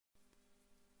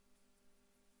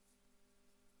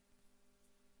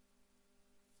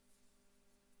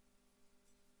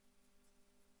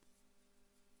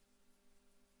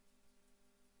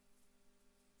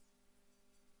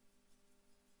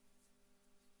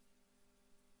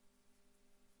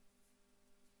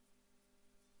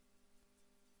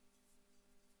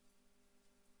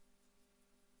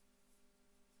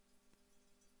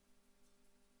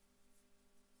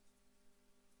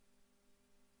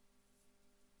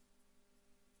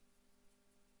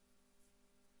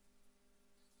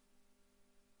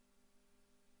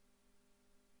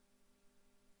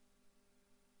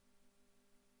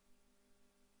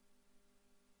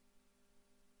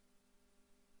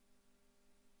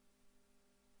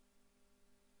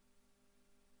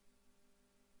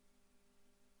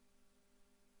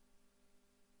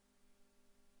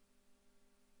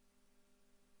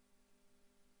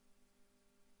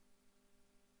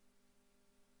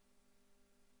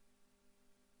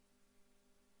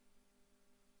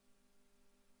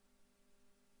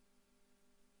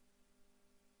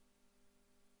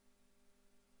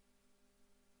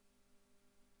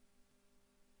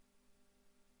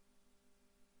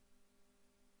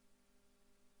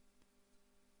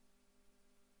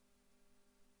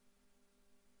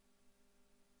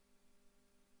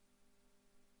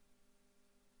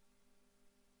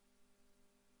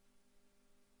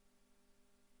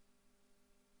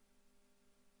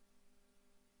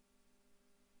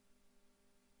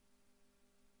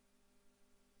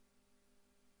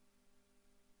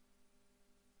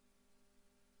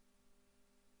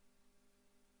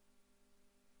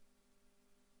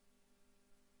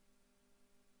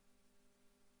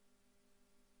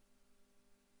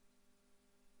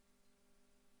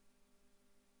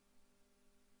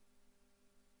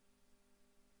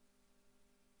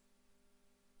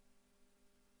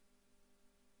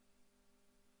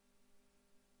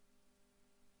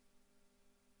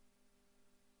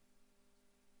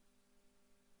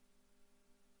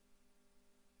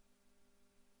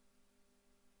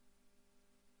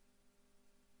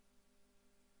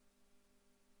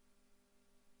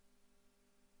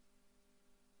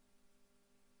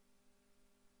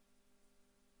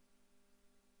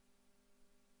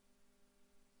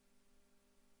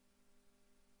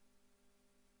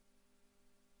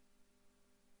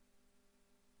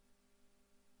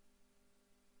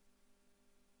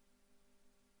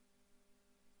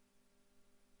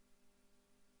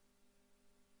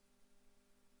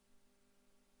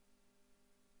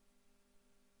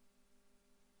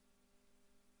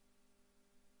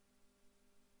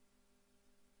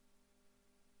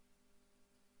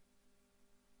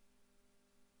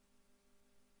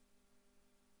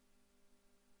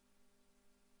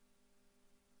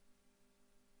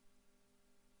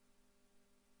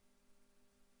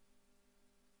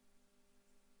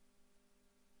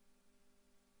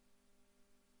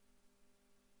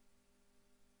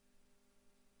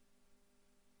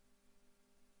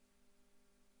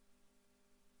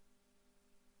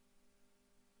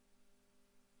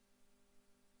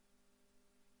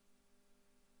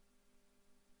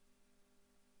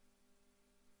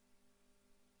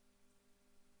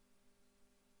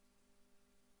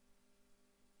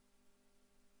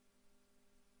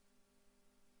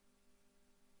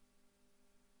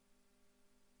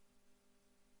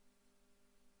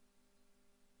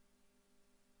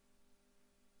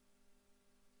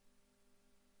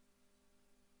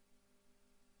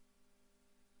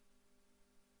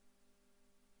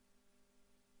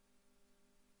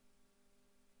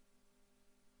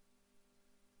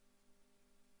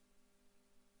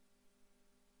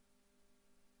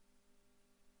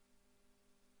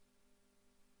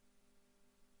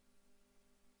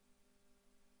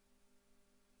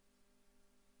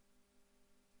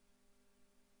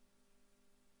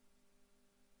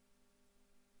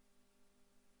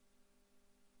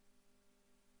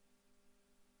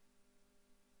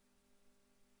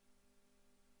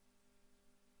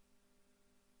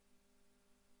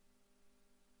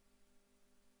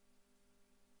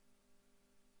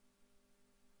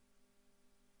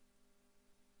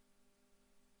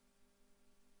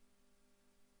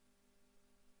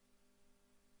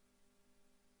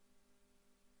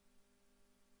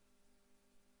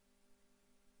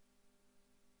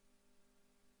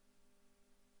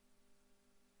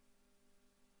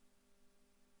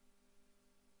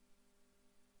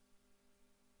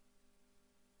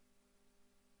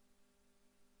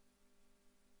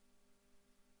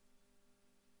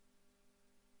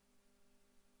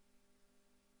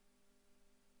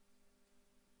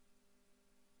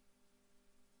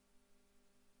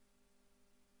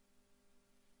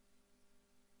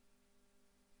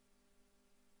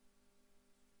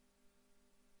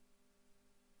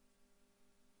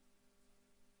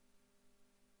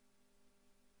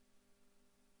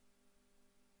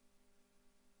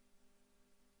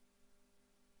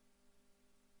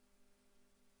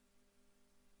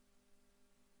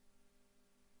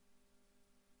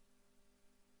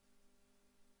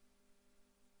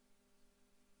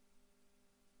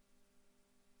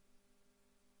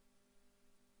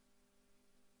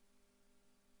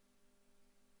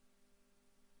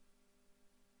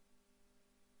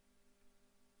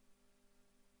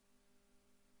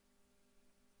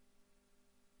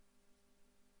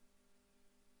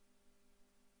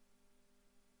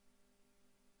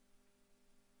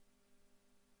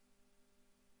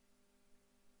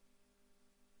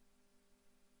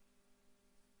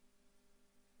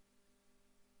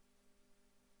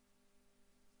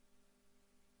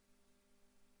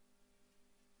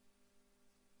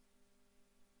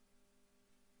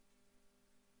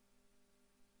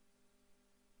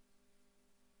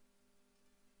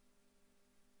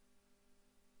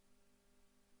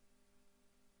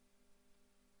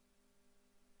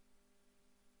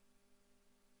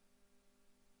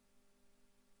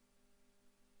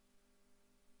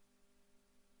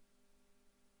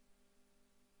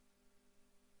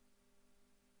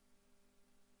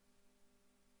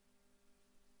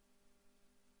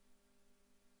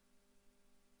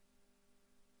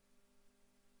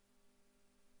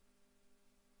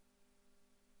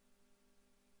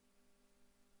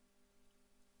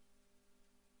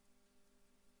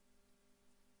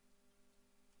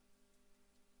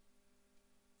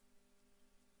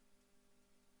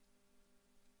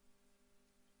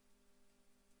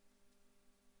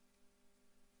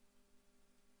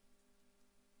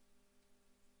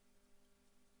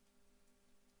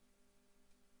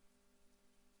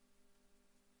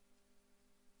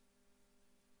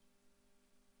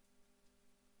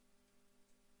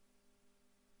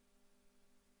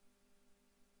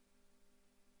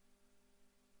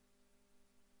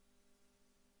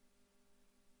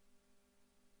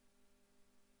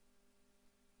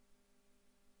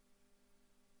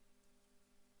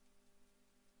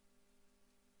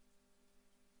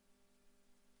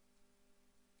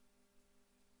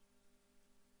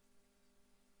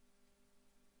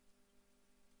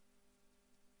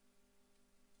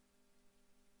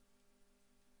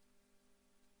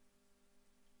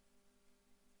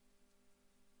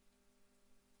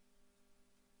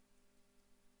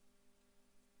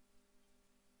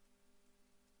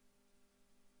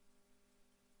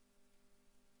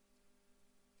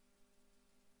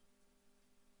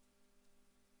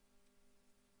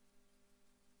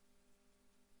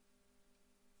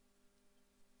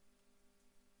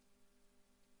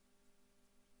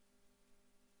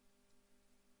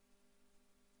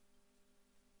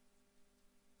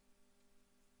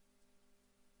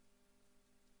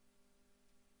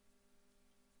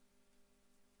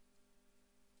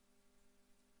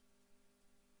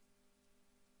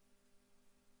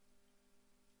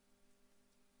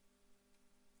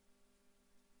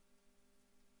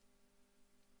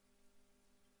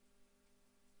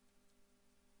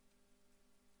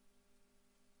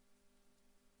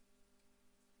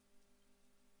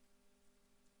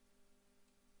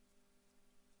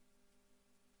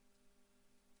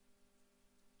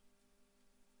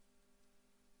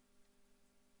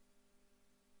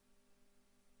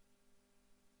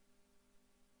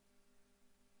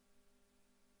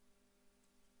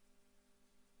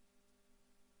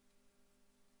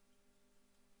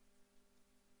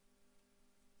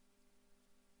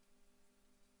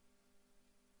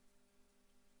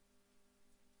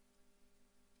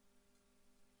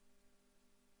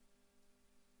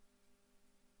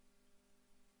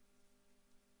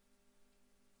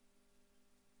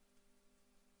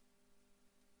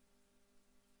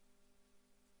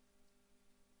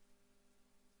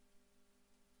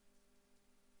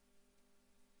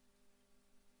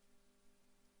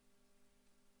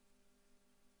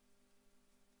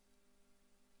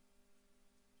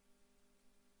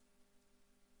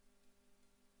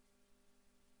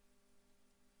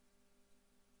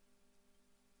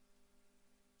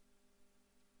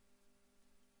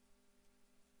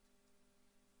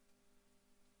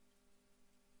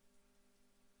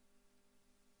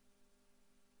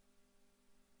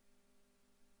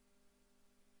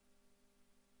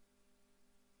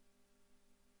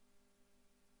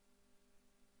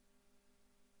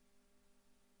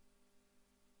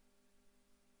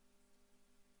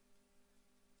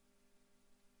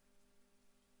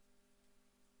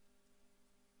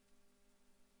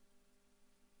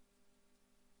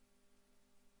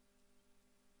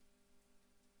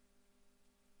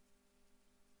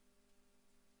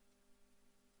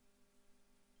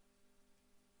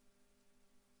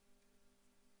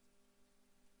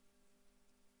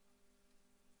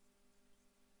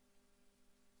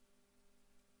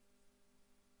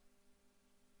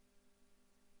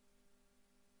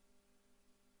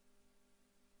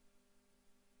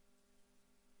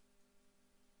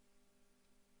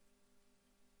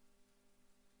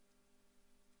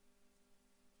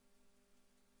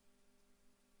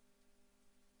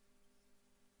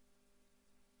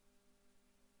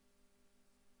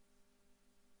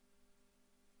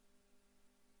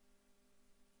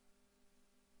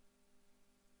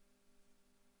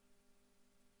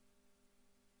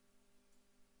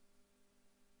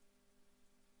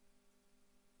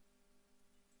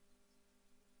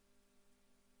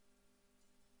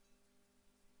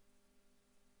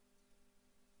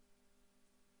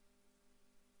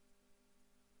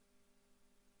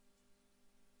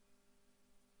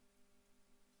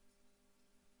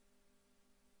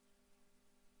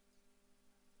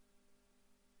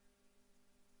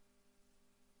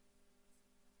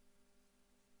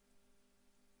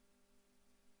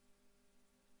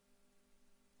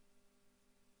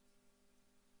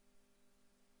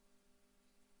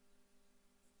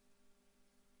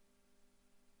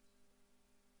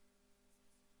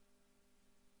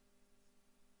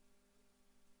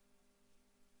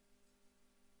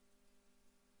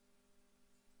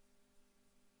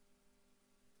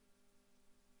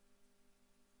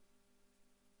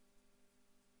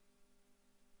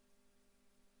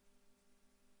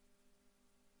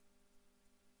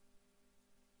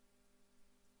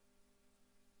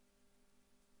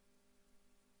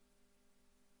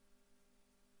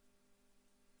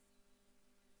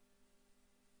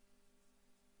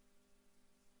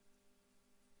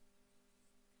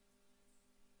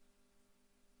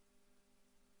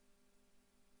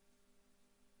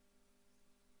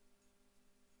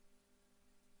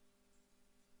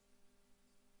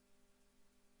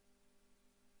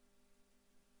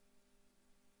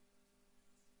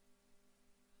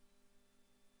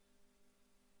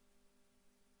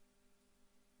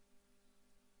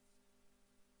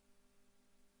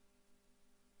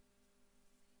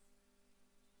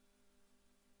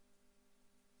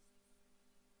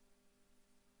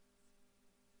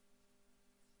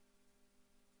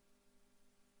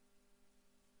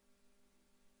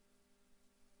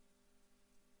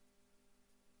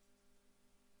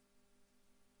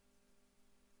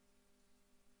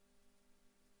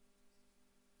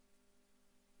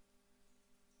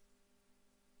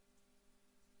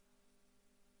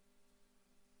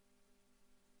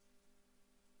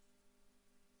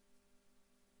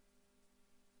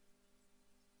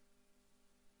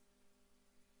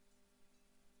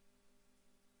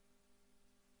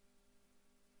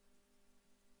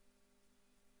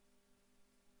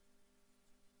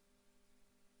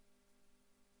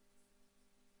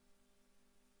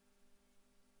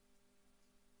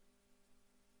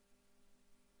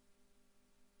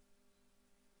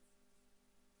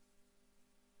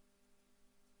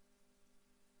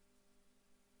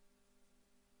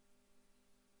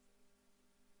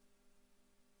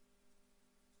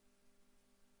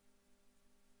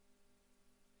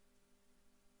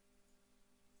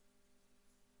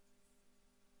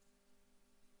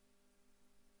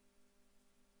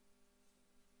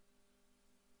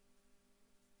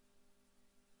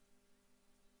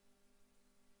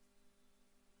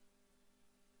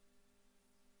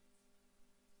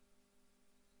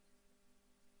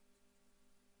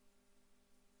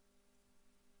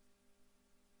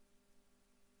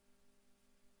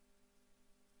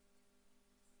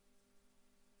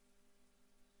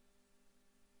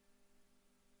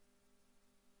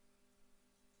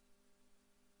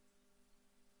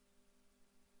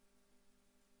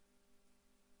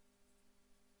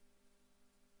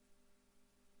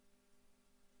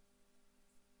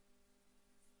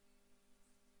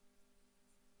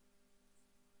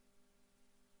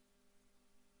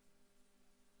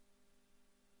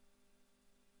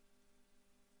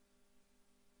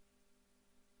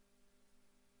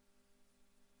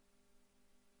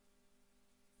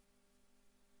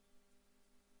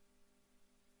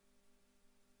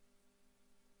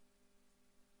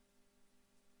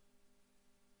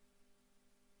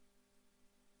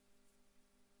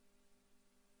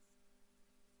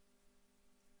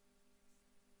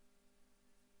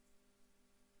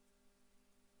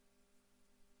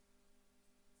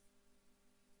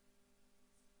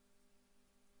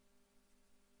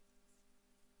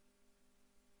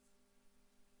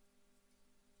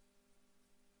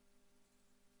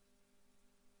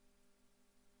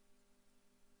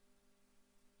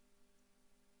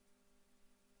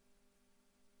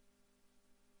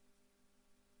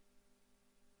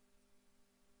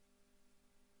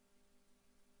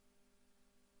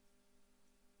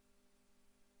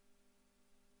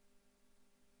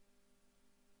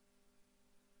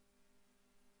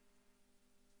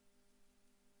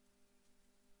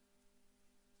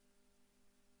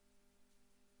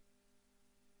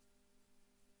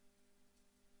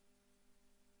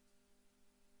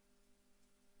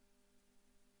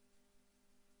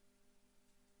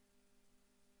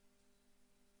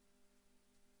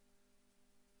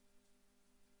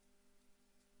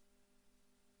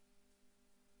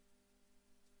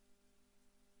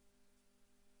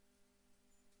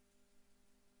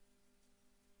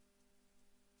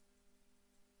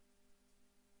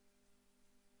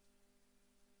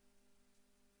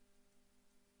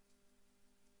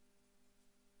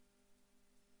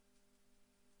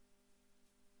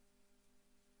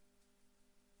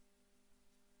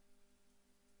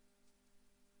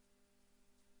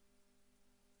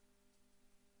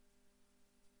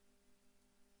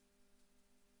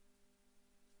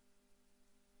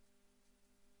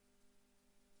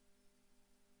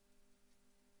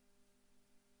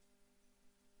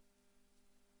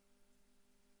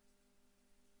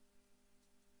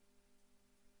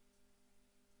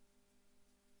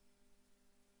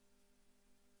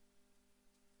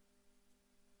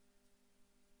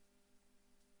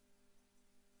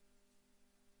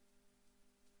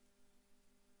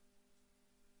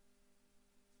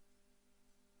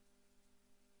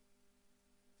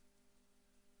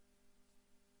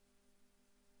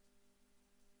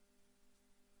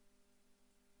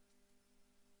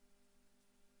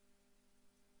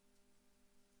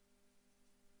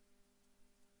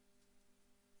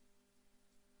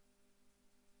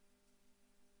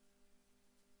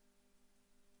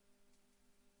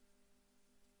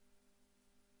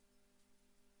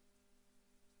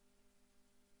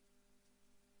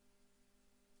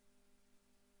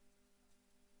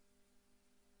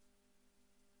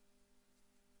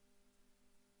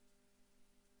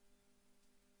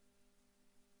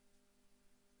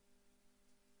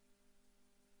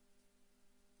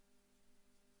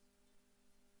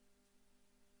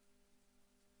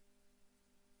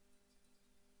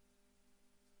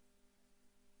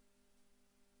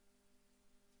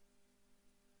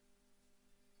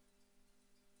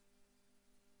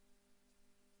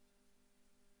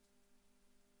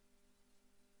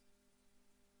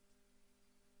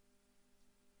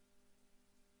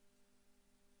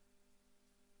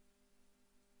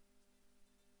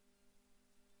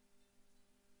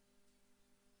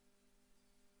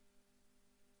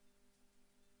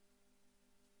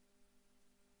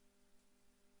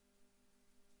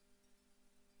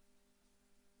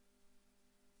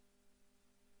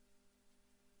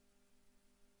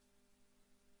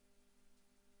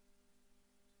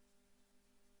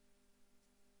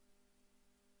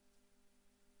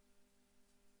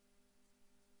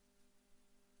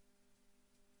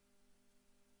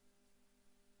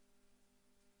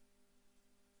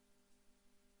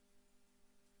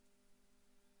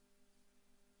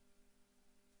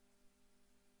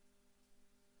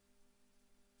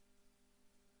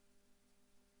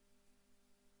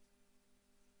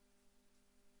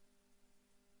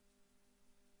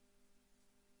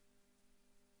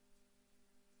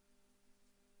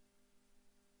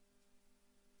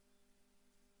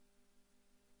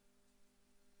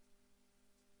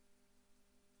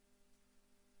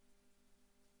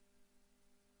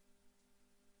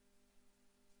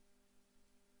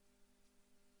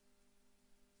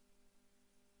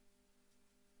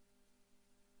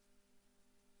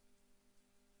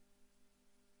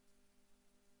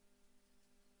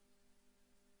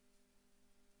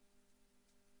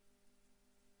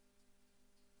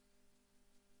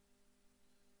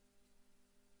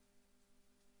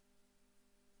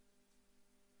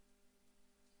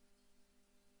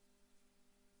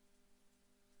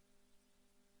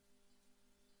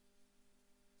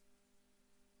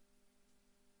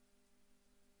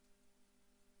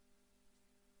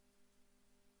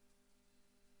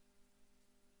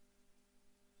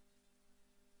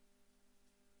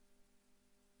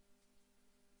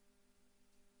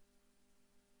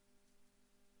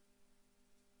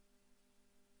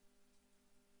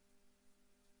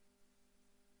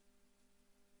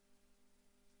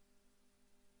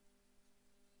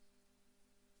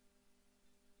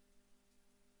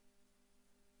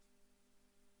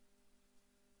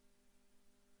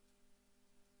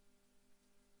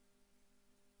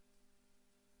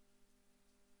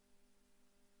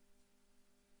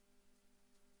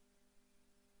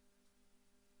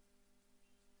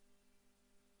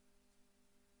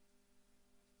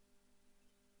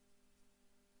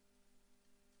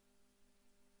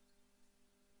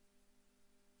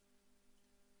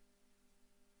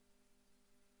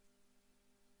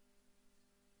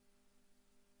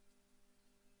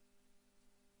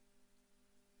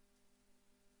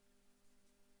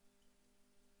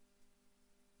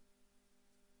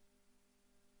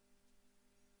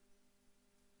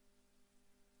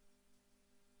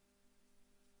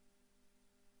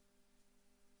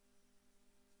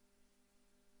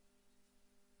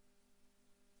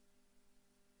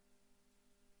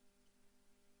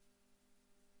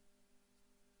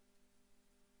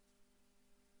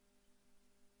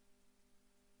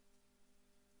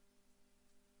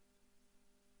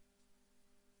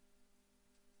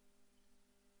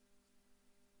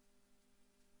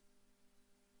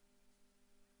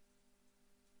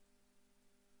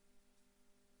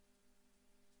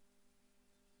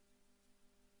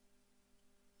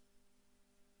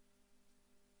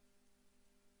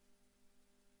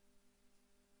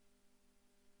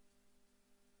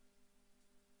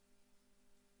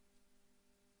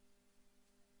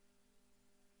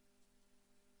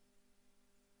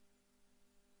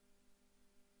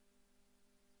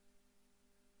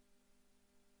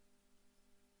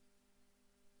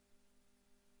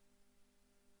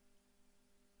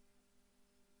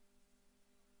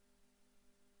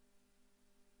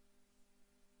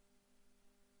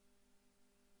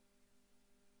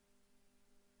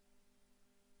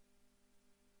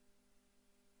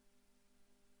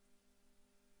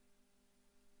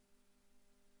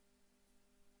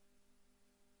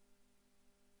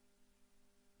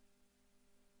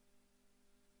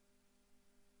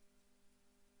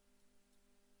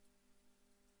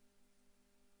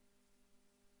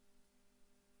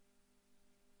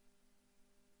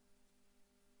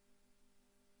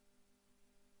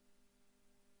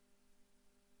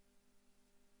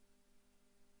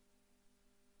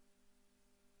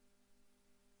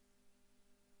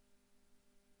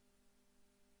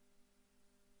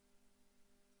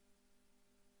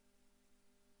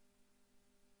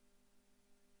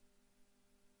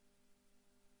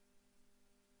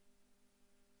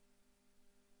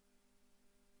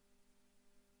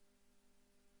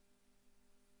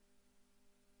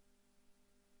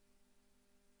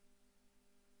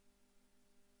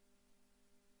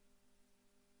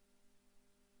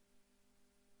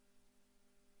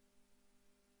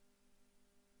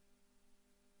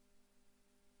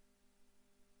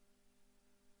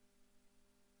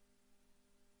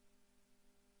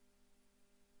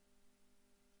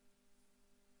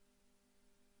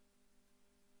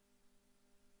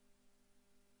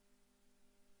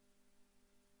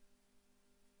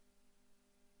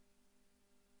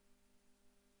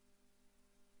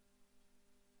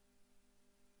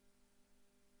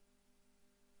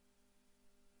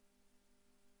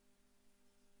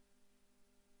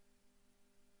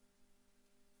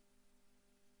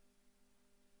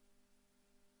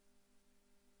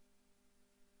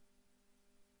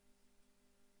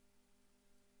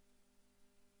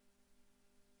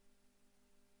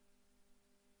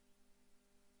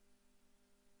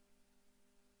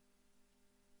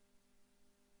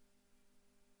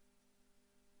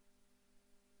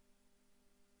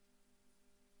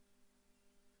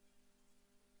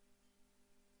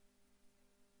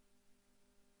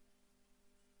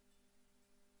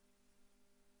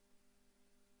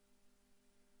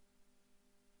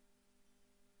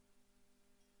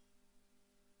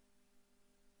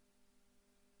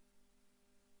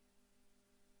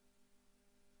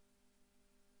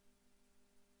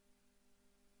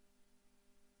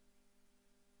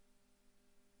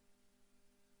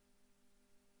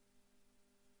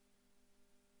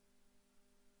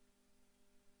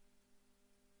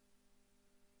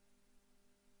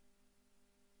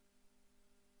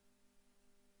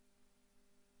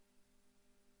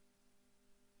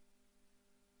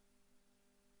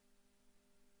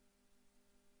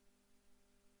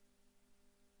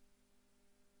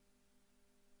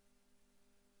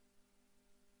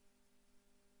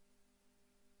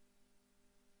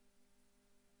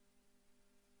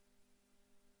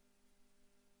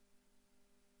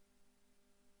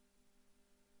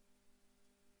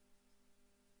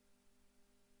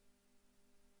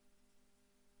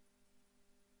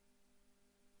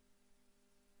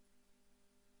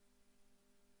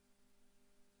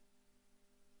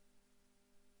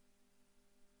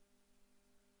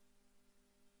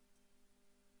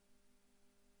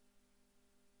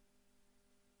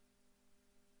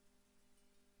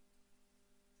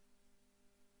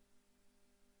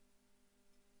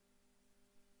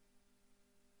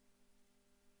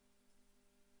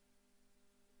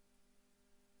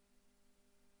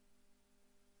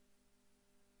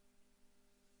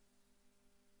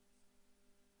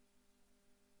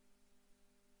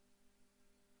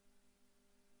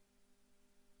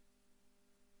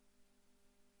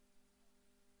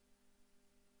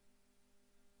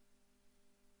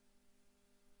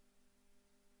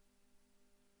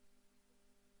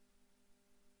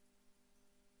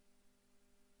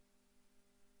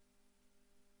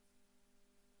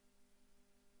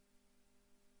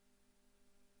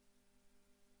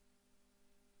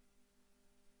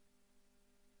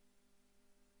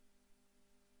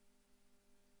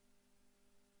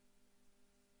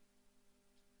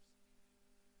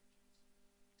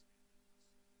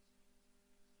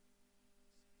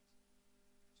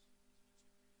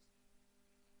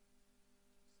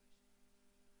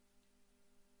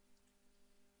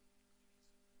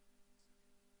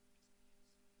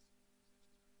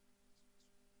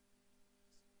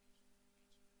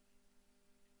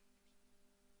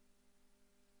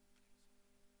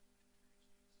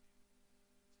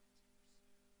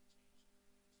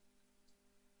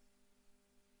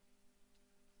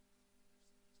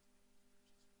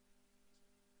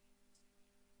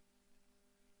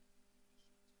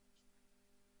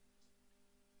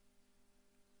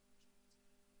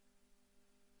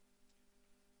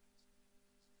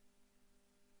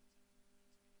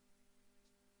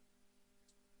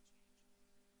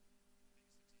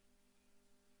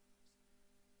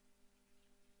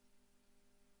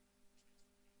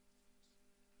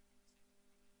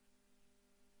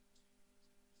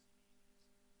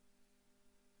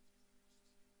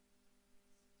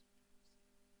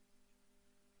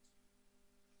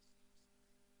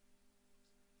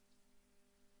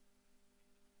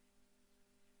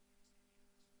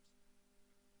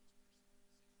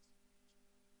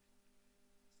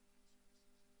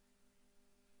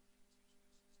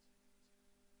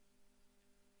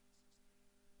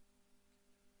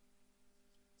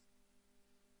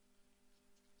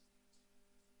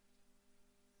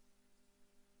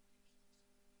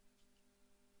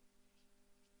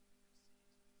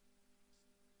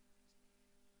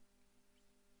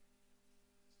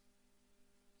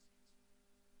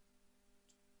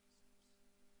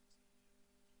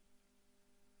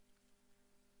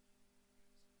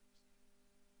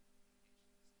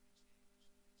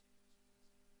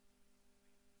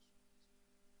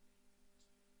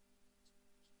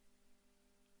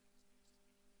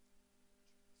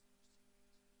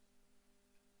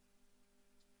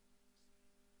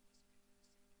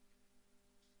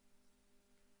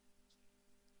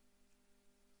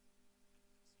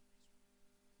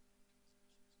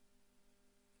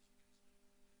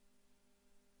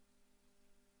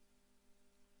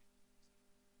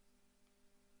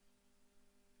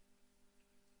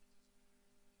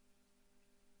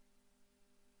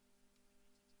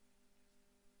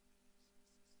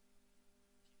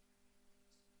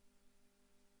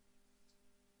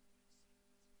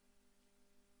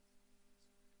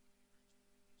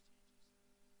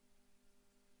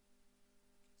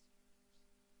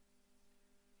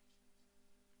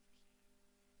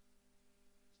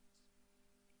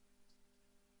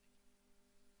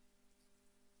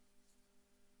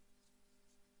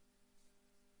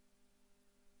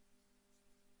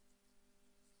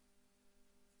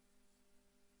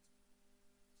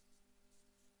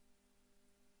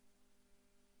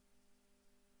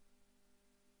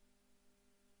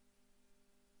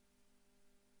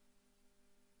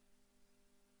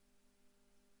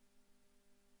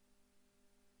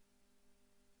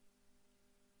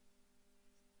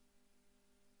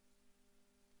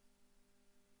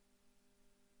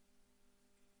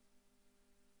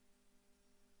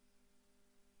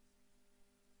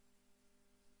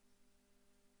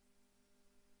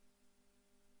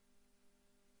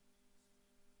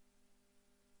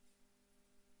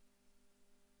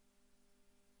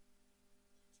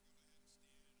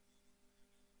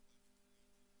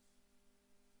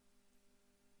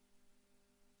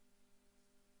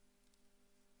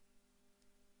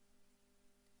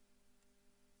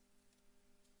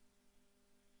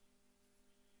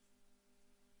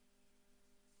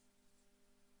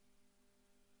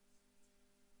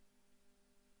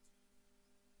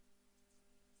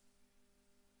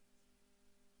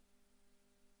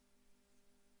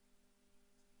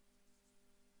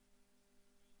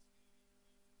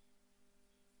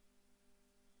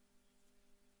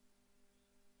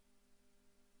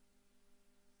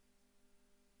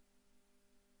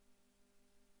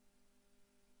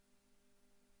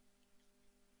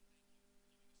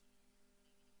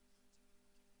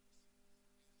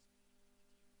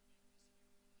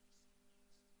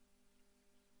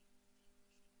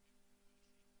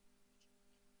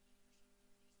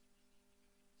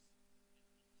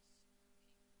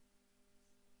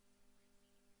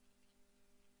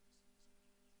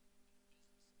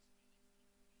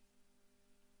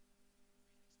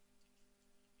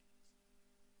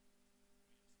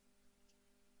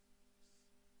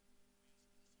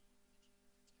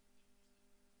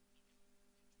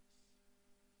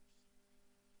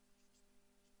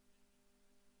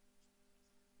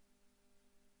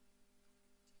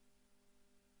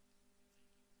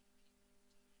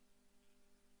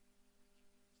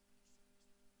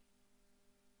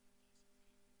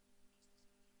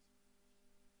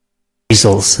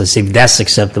appraisals to see if that's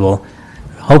acceptable.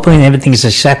 Hoping everything is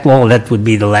acceptable, that would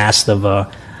be the last of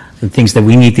the things that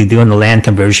we need to do in the land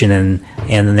conversion, and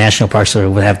the National Park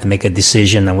Service will have to make a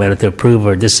decision on whether to approve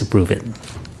or disapprove it.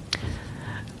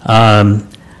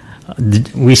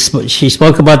 She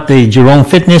spoke about the Jerome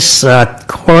Fitness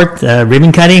Court.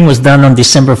 Ribbon cutting was done on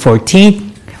December 14th.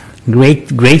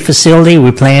 Great facility.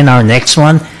 We're planning our next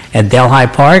one at Delhi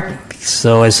Park.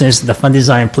 So as soon as the funds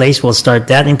are in place, we'll start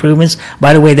that improvements.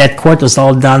 By the way, that court was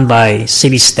all done by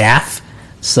city staff.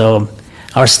 So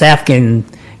our staff can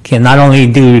not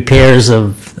only do repairs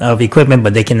of equipment,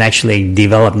 but they can actually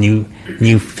develop new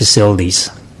facilities.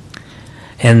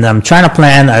 And I'm trying to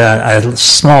plan a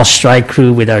small strike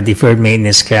crew with our deferred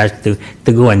maintenance cash to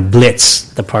go and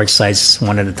blitz the park sites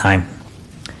one at a time.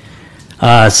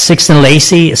 6th and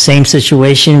Lacey, same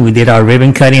situation. We did our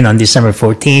ribbon cutting on December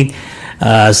 14th.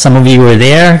 Some of you were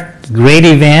there. Great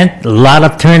event, a lot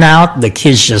of turnout. The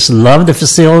kids just love the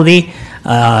facility.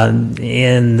 I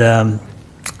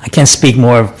can't speak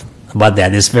more about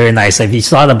that. It's very nice. If you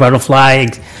saw the butterfly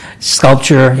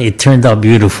sculpture, it turned out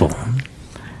beautiful.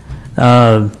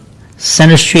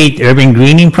 Center Street Urban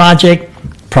Greening Project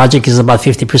is about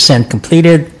 50%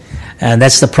 completed. And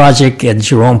that's the project at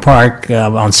Jerome Park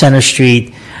on Center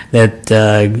Street that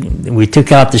we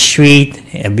took out the street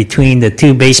between the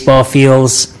two baseball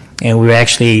fields, and we're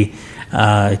actually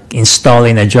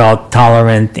installing a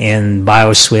drought-tolerant and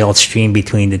bioswale stream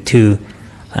between the two.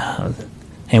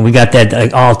 And we got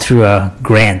that all through a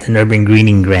grant, an urban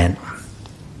greening grant.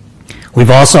 We've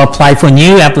also applied for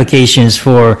new applications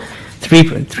for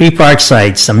three park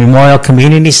sites: a Memorial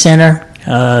Community Center,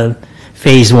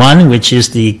 Phase 1, which is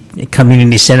the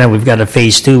community center. We've got a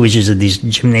Phase 2, which is the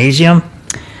gymnasium.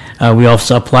 We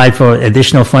also applied for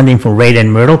additional funding for Raid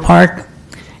and Myrtle Park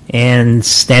and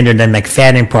Standard and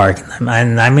McFadden Park.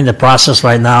 And I'm in the process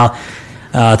right now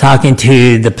talking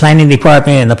to the planning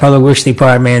department and the public works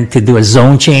department to do a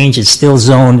zone change. It's still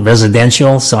zoned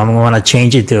residential, so I'm going to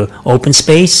change it to open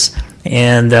space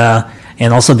and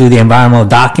also do the environmental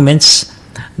documents.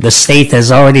 The state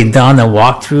has already done a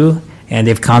walkthrough, and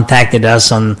they've contacted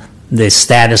us on the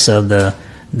status of the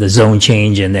zone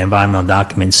change and the environmental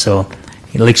documents, so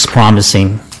it looks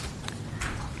promising.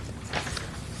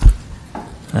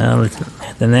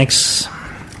 The next.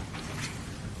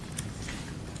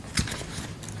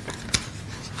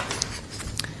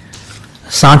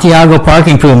 Santiago Park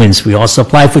improvements. We also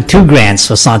applied for 2 grants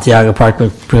for Santiago Park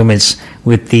improvements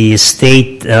with the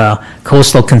State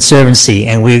Coastal Conservancy,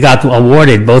 and we got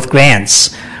awarded both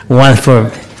grants. One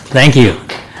for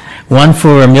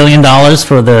 $1 million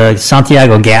for the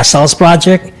Santiago Gas House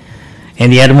project,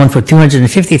 and the other one for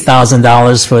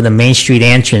 $250,000 for the Main Street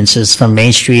entrances from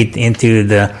Main Street into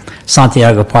the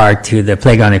Santiago Park to the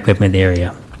playground equipment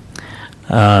area.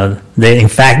 In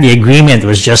fact, the agreement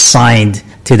was just signed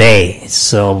today,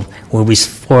 so we'll be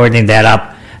forwarding that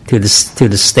up to the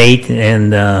state,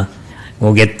 and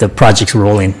we'll get the projects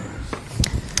rolling.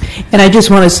 And I just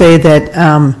want to say that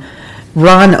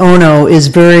Ron Ono is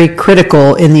very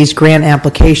critical in these grant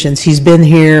applications. He's been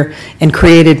here and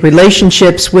created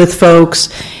relationships with folks,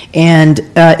 and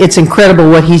it's incredible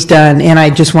what he's done. And I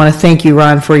just want to thank you,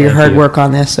 Ron, for your hard work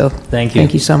on this. So thank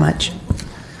you so much.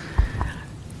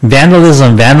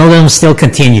 Vandalism still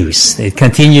continues. It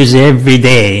continues every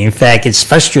day. In fact, it's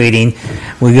frustrating.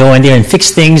 We go in there and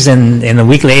fix things, and a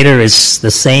week later, it's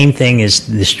the same thing is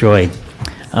destroyed.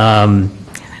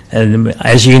 And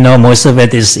as you know, most of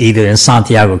it is either in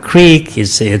Santiago Creek,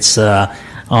 it's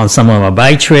on some of our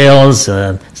bike trails.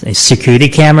 A security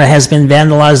camera has been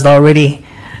vandalized already.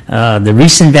 The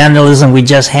recent vandalism we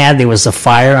just had, there was a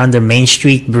fire under Main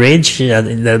Street Bridge,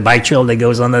 the bike trail that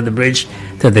goes under the bridge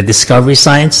to the Discovery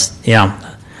Science. Yeah.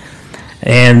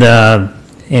 And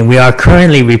we are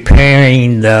currently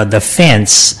repairing the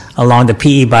fence along the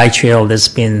PE bike trail that's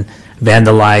been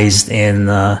vandalized in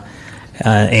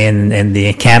the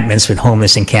encampments, with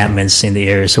homeless encampments in the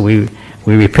area. So we're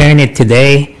repairing it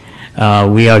today.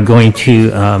 We are going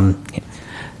to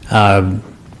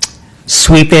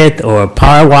sweep it or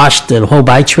power wash the whole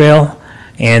bike trail,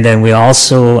 and then we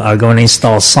also are going to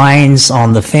install signs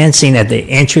on the fencing at the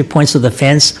entry points of the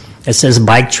fence that says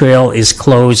bike trail is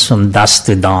closed from dusk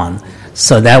to dawn.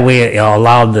 So that way it'll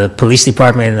allow the police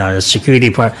department or the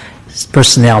security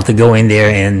personnel to go in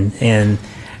there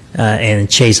and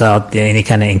chase out any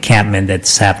kind of encampment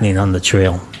that's happening on the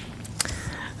trail.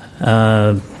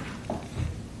 And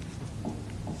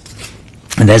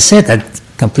that's it. That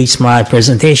completes my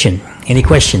presentation. Any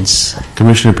questions?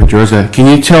 Commissioner Pedroza, can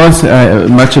you tell us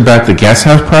much about the Gas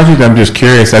House project? I'm just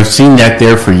curious. I've seen that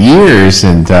there for years,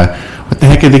 and what the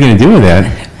heck are they going to do with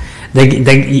that?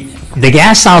 The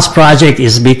gas house project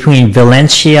is between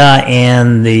Valencia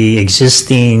and the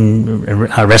existing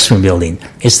restroom building.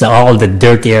 It's all the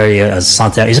dirt area of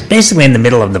Santiago. It's basically in the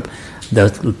middle of the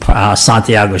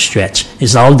Santiago stretch.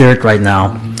 It's all dirt right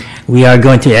now. We are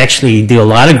going to actually do a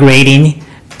lot of grading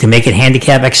to make it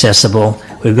handicap accessible.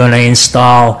 We're going to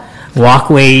install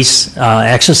walkways,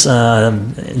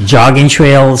 jogging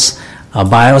trails, a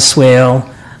bioswale,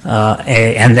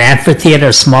 and the amphitheater,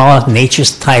 a small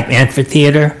nature-type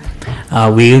amphitheater.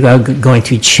 We are going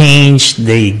to change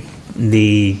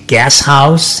the gas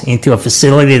house into a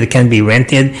facility that can be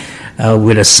rented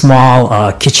with a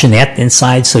small kitchenette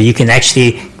inside, so you can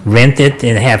actually rent it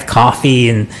and have coffee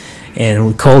and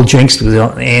cold drinks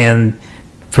and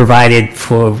provide it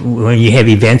for when you have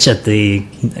events at the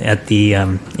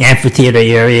amphitheater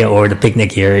area or the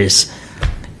picnic areas,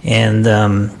 and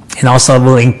also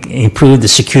we'll improve the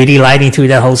security lighting through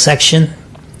that whole section,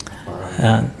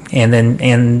 and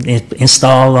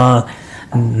install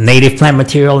native plant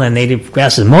material and native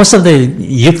grasses. Most of the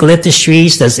eucalyptus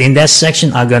trees that's in that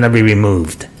section are going to be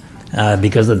removed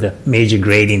because of the major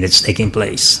grading that's taking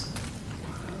place.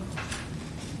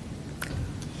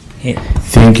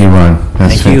 Thank you, Ron.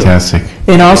 That's Thank you. fantastic.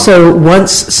 And also,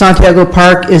 once Santiago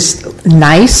Park is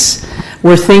nice,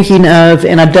 we're thinking of,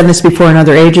 and I've done this before in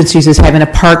other agencies, is having a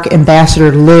park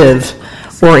ambassador live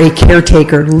or a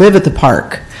caretaker live at the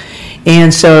park.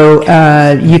 And so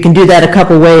you can do that a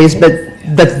couple ways, but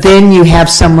then you have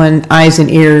someone eyes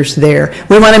and ears there.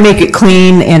 We want to make it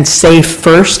clean and safe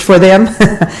first for them,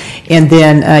 and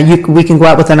then we can go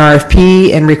out with an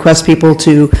RFP and request people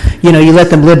to, you let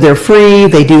them live there free.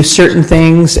 They do certain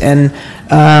things and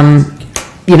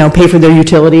pay for their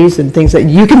utilities and things that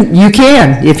you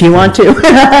can if you want to.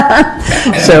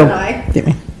 So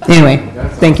anyway,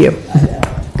 thank you.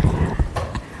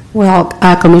 Well,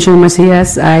 Commissioner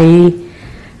Macias, I'm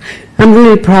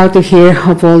really proud to hear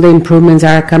of all the improvements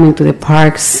that are coming to the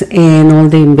parks and all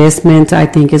the investment. I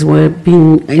think is going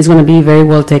to be very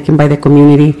well taken by the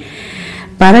community.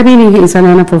 But I've been in Santa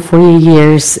Ana for 40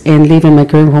 years and live in my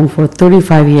current home for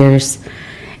 35 years.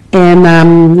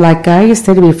 And like I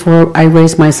stated before, I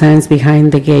raised my sons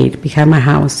behind the gate, behind my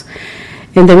house.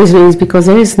 And the reason is because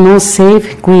there is no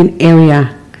safe green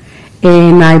area.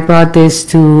 And I brought this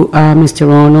to Mr.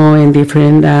 Ono and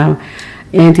different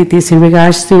entities in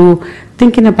regards to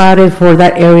thinking about it for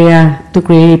that area to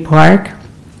create a park.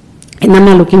 And I'm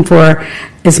not looking for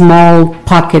a small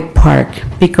pocket park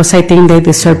because I think they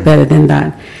deserve better than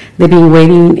that. They've been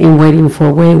waiting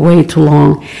for way, way too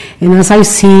long. And as I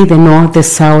see the north, the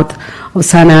south of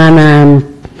Santa Ana,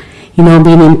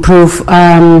 being improved,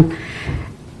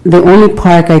 the only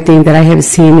park I think that I have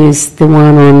seen is the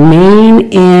one on Main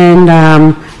and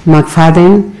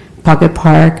McFadden Pocket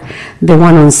Park, the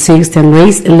one on 6th and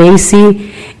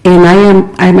Lacey, and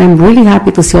I'm really happy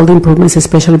to see all the improvements,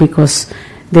 especially because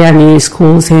they are near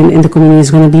schools and the community is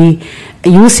going to be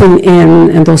using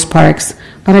in those parks.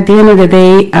 But at the end of the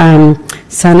day,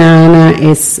 Santa Ana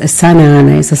is a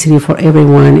city for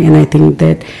everyone, and I think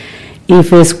that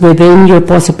if it's within your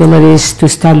possibilities to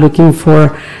start looking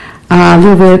for a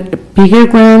little bit bigger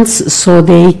grants so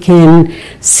they can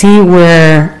see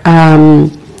where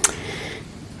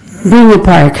being a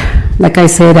park, like I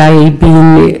said, I've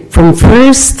been from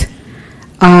first,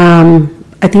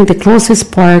 I think the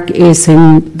closest park is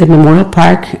in the Memorial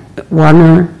Park,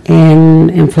 Warner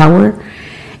and Flower,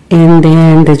 and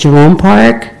then the Jerome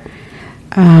Park,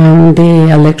 the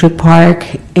Electric Park,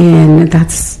 and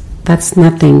that's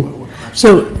nothing.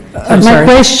 So My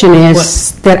question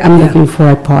is that I'm looking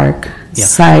for a park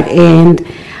site, and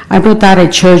I brought out a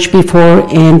church before,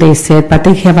 and they said, but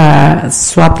they have a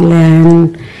swap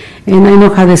land, and I know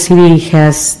how the city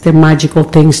has the magical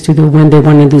things to do when they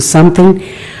want to do something.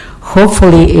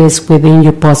 Hopefully, it's within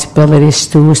your possibilities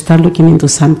to start looking into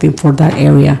something for that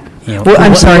area. Yeah. Well,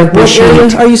 I'm sorry, what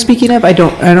area are you speaking of? I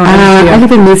don't I understand.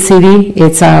 live in Mid-City.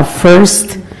 It's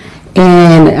First,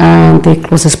 and the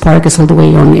closest park is all the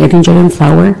way on Edinger and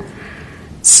Flower.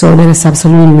 So there is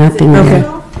absolutely nothing there.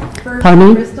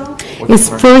 Pardon me? It's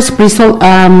First Bristol.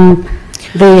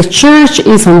 The church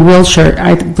is on Wilshire.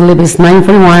 I believe it's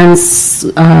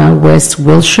 941 West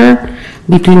Wilshire,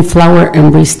 between Flower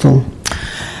and Bristol.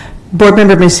 Board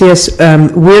Member Macias,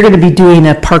 we're going to be doing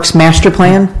a Parks Master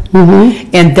Plan,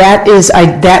 and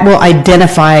that will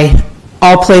identify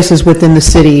all places within the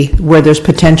city where there's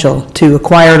potential to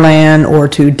acquire land or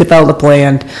to develop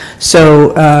land.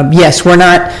 So yes,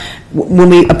 when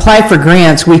we apply for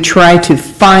grants, we try to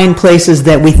find places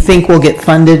that we think will get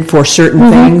funded for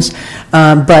certain things,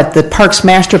 but the Parks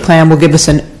Master Plan will give us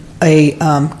a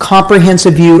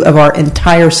comprehensive view of our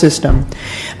entire system.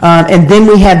 And then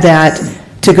we have that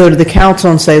to go to the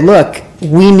council and say, look,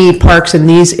 we need parks in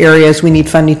these areas, we need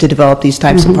funding to develop these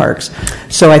types of parks.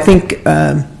 So I think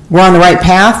we're on the right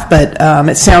path, but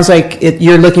it sounds like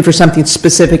you're looking for something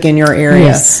specific in your area.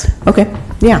 Yes. Okay,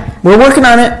 yeah, we're working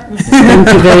on it. Thank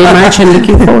you very much, and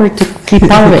looking forward to be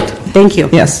part of it. Thank you.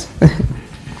 Yes.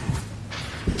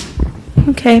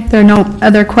 Okay, if there are no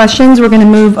other questions, we're going to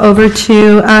move over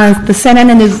to the Santa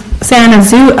Ana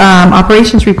Zoo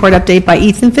operations report update by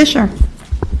Ethan Fisher.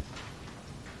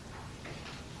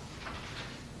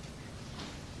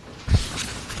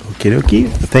 Okie dokie,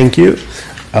 thank you.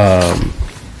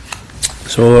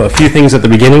 So a few things at the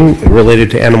beginning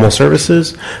related to animal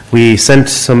services. We sent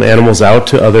some animals out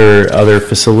to other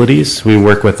facilities. We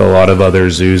work with a lot of other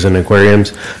zoos and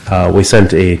aquariums. We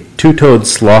sent a two-toed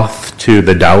sloth to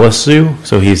the Dallas Zoo,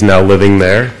 so he's now living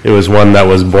there. It was one that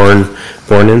was born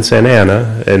in Santa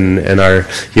Ana, and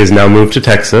he has now moved to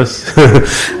Texas.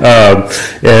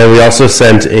 And we also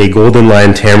sent a golden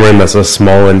lion tamarin, that's a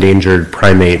small endangered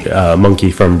primate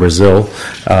monkey from Brazil.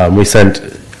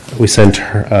 We sent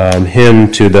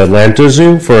him to the Atlanta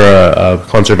Zoo for a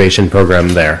conservation program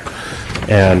there,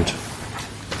 and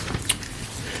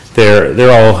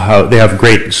they have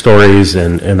great stories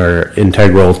and are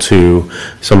integral to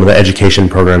some of the education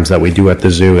programs that we do at the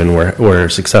zoo, and we're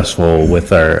successful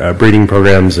with our breeding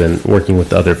programs and working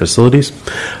with other facilities.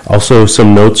 Also,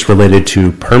 some notes related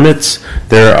to permits.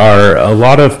 There are a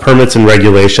lot of permits and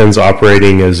regulations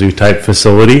operating a zoo-type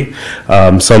facility,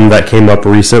 some that came up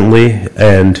recently,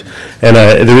 and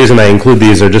the reason I include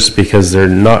these are just because they're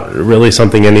not really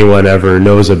something anyone ever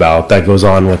knows about that goes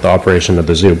on with the operation of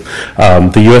the zoo.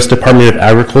 The U.S. Department of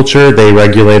Agriculture, they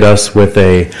regulate us with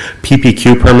a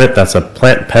PPQ permit. That's a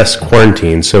plant pest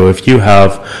quarantine. So if you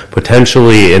have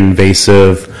potentially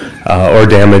invasive or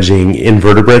damaging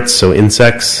invertebrates, so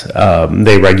insects,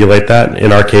 they regulate that.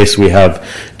 In our case, we have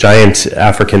giant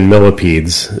African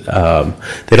millipedes.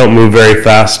 They don't move very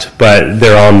fast, but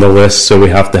they're on the list, so we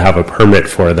have to have a permit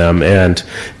for them. And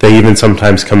they even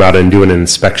sometimes come out and do an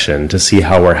inspection to see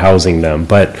how we're housing them.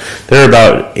 But they're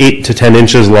about 8 to 10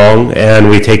 inches long, and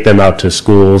we take them out to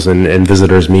schools and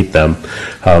visitors meet them.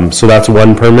 So that's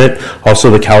one permit. Also,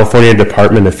 the California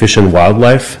Department of Fish and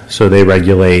Wildlife, so they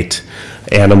regulate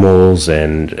animals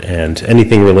and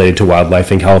anything related to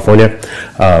wildlife in California.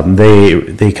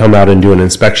 They come out and do an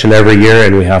inspection every year,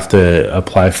 and we have to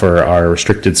apply for our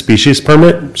restricted species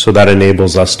permit. So that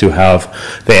enables us to have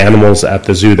the animals at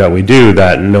the zoo that we do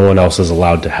that no one else is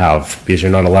allowed to have, because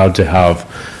you're not allowed to have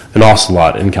an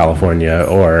ocelot in California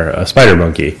or a spider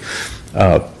monkey.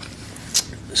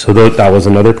 So that was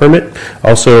another permit.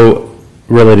 Also,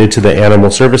 related to the Animal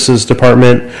Services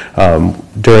Department,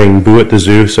 during Boo at the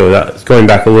Zoo, so that's going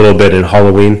back a little bit in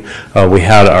Halloween, we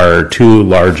had our 2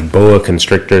 large boa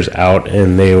constrictors out,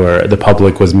 and the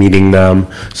public was meeting them,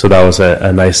 so that was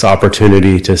a nice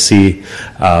opportunity to see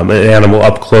an animal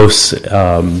up close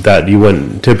that you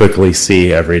wouldn't typically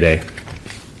see every day.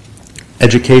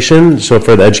 Education, so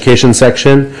for the education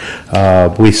section,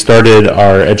 we started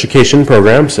our education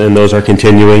programs, and those are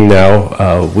continuing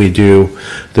now. We do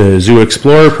the Zoo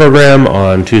Explorer program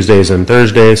on Tuesdays and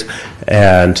Thursdays,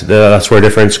 and that's where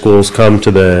different schools come to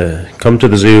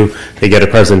the zoo. They get a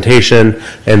presentation,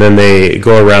 and then they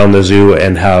go around the zoo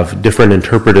and have different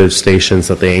interpretive stations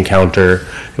that they encounter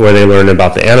where they learn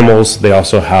about the animals. They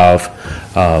also have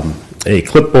a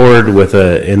clipboard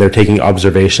and they're taking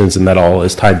observations, and that all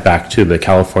is tied back to the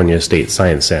California State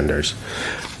Science Standards.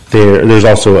 There's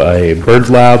also a bird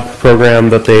lab program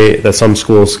that some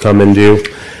schools come and do,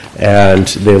 and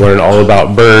they learn all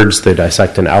about birds. They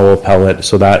dissect an owl pellet,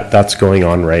 so that's going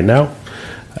on right now.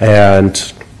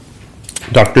 And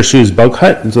Dr. Sue's Bug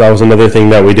Hut, so that was another thing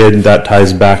that we did that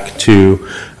ties back to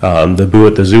the Boo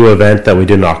at the Zoo event that we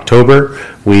did in October.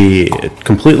 We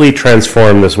completely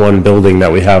transformed this one building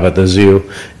that we have at the zoo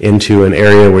into an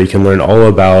area where you can learn all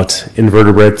about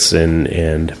invertebrates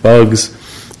and bugs.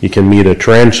 You can meet a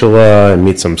tarantula and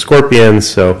meet some scorpions,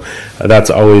 so that's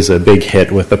always a big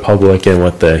hit with the public and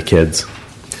with the kids.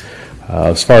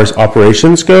 As far as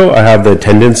operations go, I have the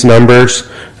attendance numbers,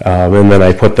 and then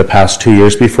I put the past 2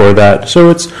 years before that. So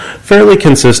it's fairly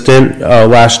consistent.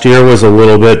 Last year was a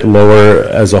little bit lower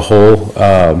as a whole,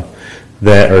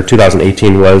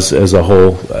 2018 was as a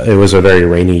whole. It was a very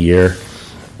rainy year.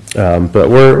 But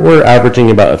we're averaging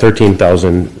about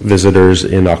 13,000 visitors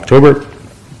in October.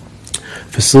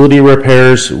 Facility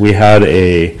repairs, we had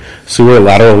a sewer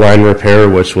lateral line repair,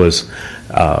 which was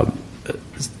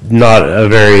not a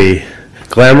very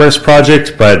glamorous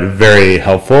project, but very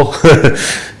helpful.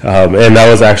 And that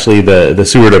was actually the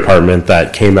sewer department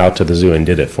that came out to the zoo and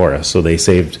did it for us. So they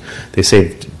saved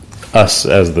us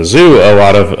as the zoo a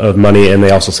lot of money, and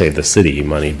they also save the city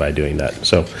money by doing that.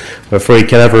 So if we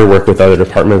can ever work with other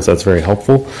departments, that's very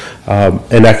helpful.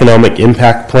 An economic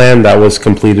impact plan that was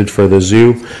completed for the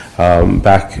zoo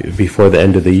back before the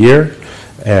end of the year,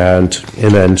 and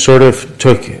then sort of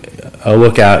took a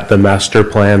look at the master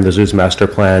plan, the zoo's master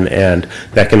plan, and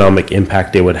the economic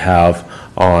impact it would have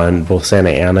on both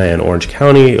Santa Ana and Orange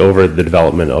County over the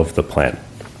development of the plan.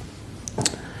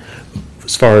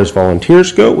 As far as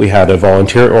volunteers go, we had a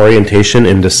volunteer orientation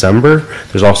in December.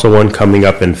 There's also one coming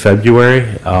up in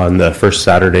February on the first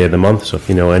Saturday of the month. So if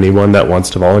you know anyone that wants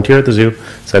to volunteer at the zoo,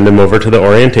 send them over to the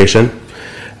orientation.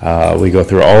 We go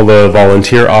through all the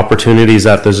volunteer opportunities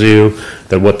at the zoo,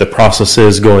 what the process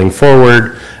is going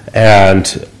forward, and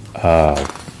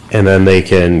then they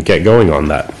can get going on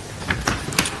that.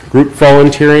 Group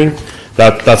volunteering,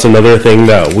 that's another thing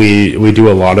that we do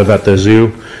a lot of at the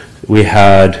zoo. We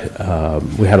had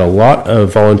a lot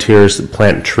of volunteers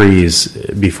plant trees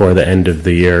before the end of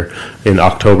the year. In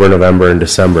October, November, and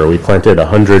December, we planted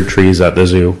 100 trees at the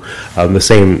zoo. The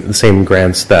same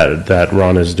grants that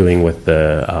Ron is doing with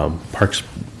the parks,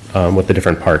 with the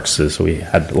different parks. So we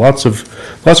had lots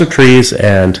of trees,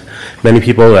 and many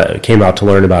people that came out to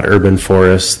learn about urban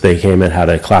forests. They came and had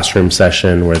a classroom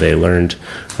session where they learned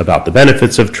about the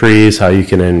benefits of trees, how you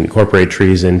can incorporate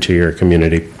trees into your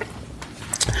community.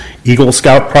 Eagle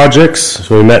Scout projects.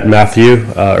 So we met Matthew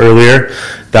earlier.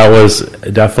 That was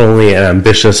definitely an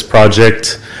ambitious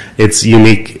project. It's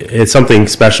unique. It's something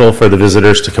special for the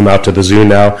visitors to come out to the zoo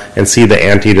now and see the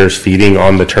anteaters feeding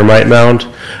on the termite mound.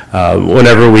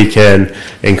 Whenever we can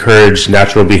encourage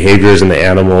natural behaviors in the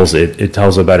animals, it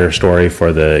tells a better story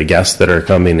for the guests that are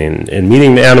coming and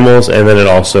meeting the animals, and then it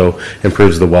also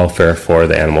improves the welfare for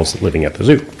the animals living at the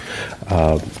zoo.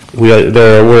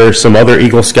 There were some other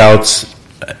Eagle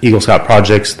Scout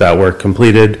projects that were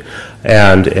completed,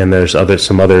 and there's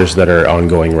some others that are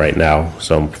ongoing right now.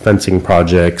 Some fencing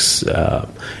projects,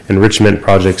 enrichment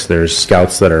projects. There's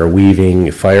scouts that are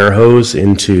weaving fire hose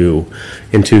into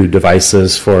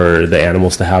devices for the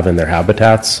animals to have in their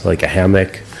habitats, like a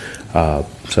hammock.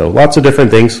 So lots of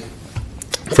different things.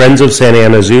 Friends of Santa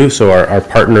Ana Zoo, so our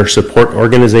partner support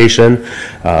organization,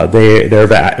 they're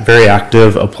very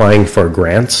active applying for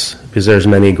grants, because there's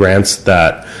many grants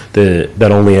that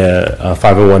only a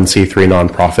 501c3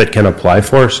 nonprofit can apply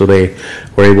for. So they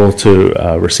were able to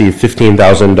receive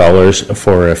 $15,000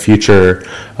 for a future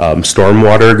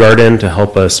stormwater garden to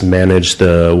help us manage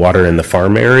the water in the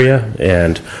farm area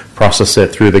and process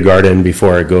it through the garden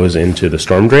before it goes into the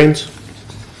storm drains.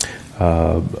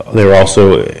 They were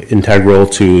also integral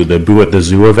to the Boo at the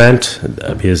Zoo event,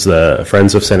 because the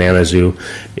Friends of Santa Ana Zoo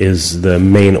is the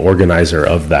main organizer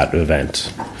of that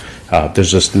event.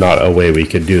 There's just not a way we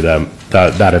could do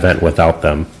that event without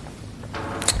them.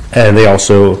 And they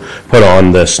also put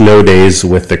on the Snow Days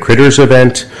with the Critters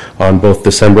event on both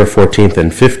December 14th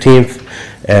and 15th,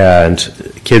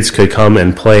 and kids could come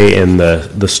and play in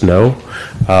the snow.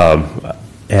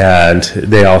 And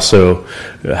they also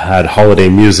had holiday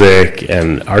music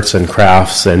and arts and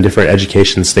crafts and different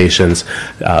education stations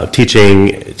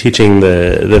teaching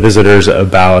the visitors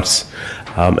about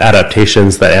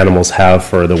adaptations that animals have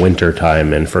for the winter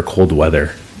time and for cold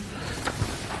weather.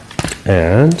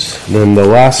 And then the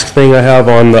last thing I have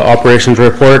on the operations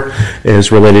report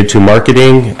is related to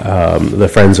marketing. The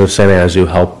Friends of Santa Ana Zoo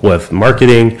help with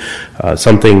marketing.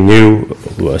 Something new,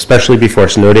 especially before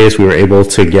Snow Days, we were able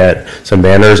to get some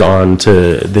banners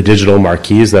onto the digital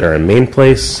marquees that are in Main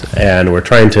Place, and we're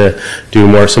trying to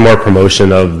do some more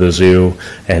promotion of the zoo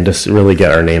and just really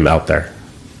get our name out there.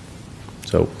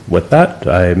 So with that,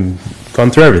 I've gone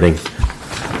through everything.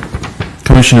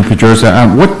 Commissioner Pedrosa,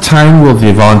 what time will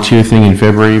the volunteer thing in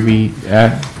February be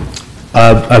at?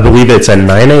 I believe it's at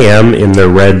 9 a.m. in the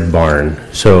Red Barn.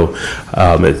 So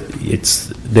they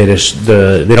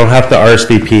don't have to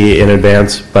RSVP in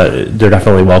advance, but they're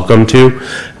definitely welcome to,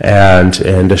 and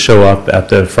to show up at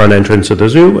the front entrance of the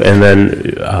zoo, and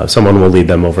then someone will lead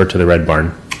them over to the Red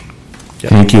Barn. Yep.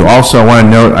 Thank you. Also, I want to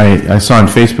note, I saw on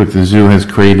Facebook the zoo has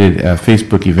created a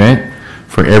Facebook event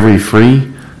for every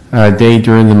free day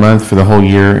during the month for the whole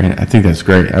year, and I think that's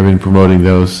great. I've been promoting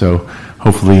those, so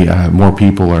hopefully more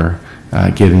people are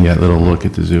getting that little look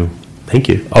at the zoo. Thank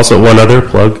you. Also, one other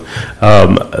plug.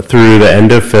 Through the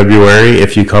end of February,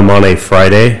 if you come on a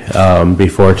Friday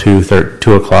before 2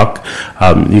 o'clock,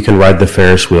 you can ride the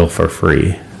Ferris wheel for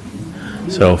free.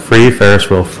 So free Ferris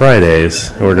wheel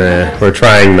Fridays. We're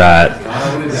trying that.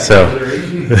 So.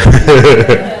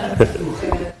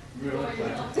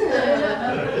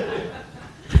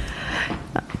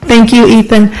 Thank you,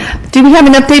 Ethan. Do we have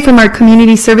an update from our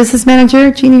community services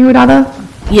manager, Jeannie Hurtado?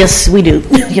 Yes, we do.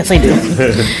 Yes, I do.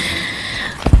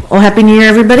 Well, Happy New Year,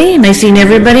 everybody. Nice seeing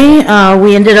everybody.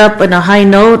 We ended up on a high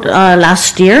note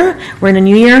last year. We're in a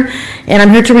new year. And I'm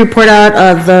here to report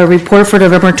out the report for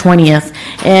November 20th.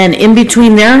 And in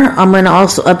between there, I'm going to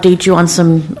also update you on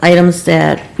some items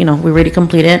that, we already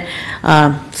completed.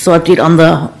 So update on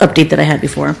the update that I had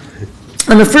before.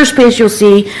 On the first page, you'll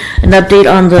see an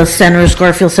update on the centers,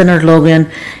 Garfield Center, Logan,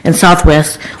 and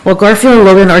Southwest. Well, Garfield and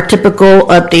Logan are typical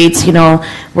updates,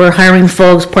 we're hiring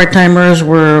folks, part-timers,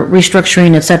 we're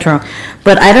restructuring, etc.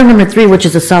 But item number 3, which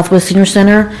is the Southwest Senior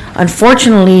Center,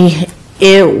 unfortunately,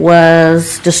 it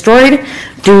was destroyed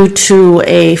due to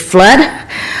a flood.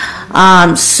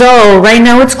 So right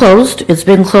now it's closed. It's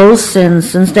been closed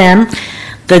since then.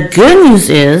 The good news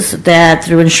is that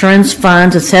through insurance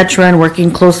funds, et cetera, and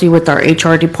working closely with our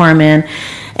HR department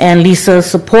and Lisa's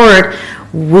support,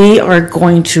 we are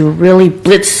going to really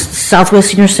blitz Southwest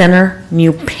Senior Center,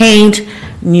 new paint,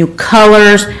 new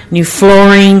colors, new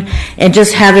flooring, and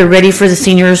just have it ready for the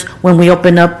seniors when we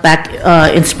open up back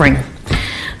in spring.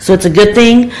 So it's a good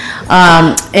thing.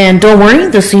 And don't worry,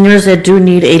 the seniors that do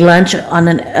need a lunch on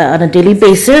a daily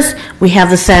basis, we have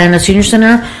the Santa Ana Senior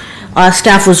Center.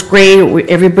 Staff was great.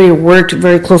 Everybody worked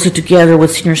very closely together with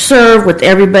Senior Serve, with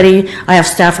everybody. I have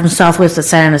staff from Southwest at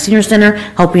Santa Ana Senior Center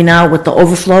helping out with the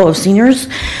overflow of seniors.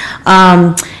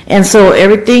 And so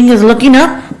everything is looking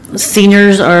up.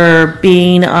 Seniors are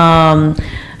being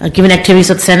given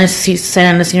activities at Santa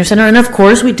Ana Senior Center. And of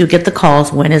course, we do get the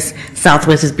calls when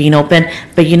Southwest is being open.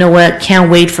 But you know what?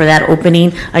 Can't wait for that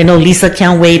opening. I know Lisa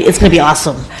can't wait. It's going to be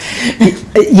awesome.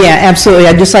 Yeah, absolutely.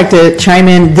 I'd just like to chime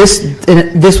in.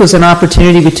 This was an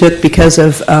opportunity we took because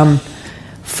of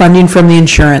funding from the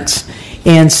insurance.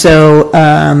 And so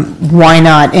why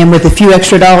not? And with a few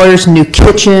extra dollars, new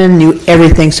kitchen, new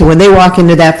everything. So when they walk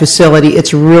into that facility,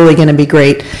 it's really going to be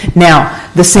great. Now,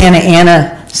 the Santa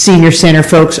Ana Senior Center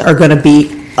folks are going to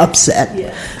be upset.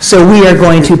 Yeah. So we are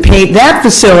going to paint that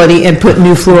facility and put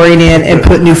new flooring in and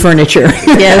put new furniture.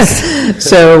 Yes.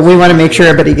 So we want to make sure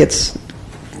everybody gets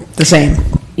the same.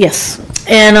 Yes.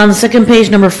 And on the second page,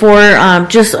 number 4,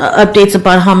 just updates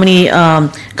about how many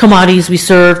commodities we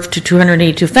serve to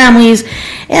 282 families,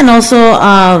 and also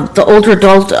the older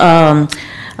adult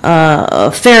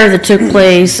fair that took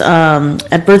place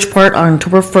at Birch Park on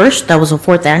October 1st. That was the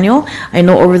 4th annual. I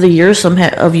know over the years some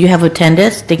of you have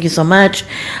attended. Thank you so much.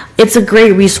 It's a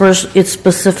great resource. It's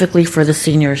specifically for the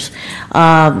seniors.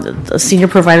 The senior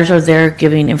providers are there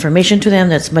giving information to them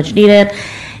that's much needed.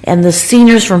 And the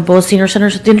seniors from both senior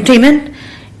centers, the entertainment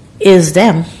is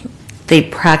them. They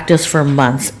practice for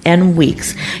months and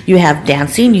weeks. You have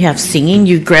dancing, you have singing,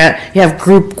 you have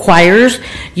group choirs,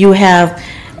 you have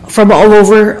from all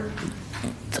over,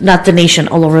 not the nation,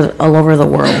 all over the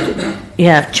world. You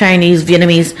have Chinese,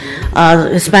 Vietnamese,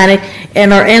 Hispanic,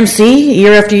 and our MC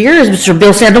year after year is Mr.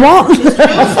 Bill Sandoval.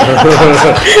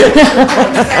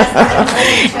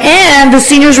 And the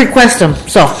seniors request him,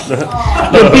 so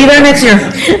he'll be there next year.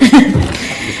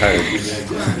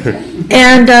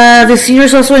 And the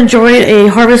seniors also enjoyed a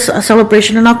harvest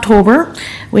celebration in October.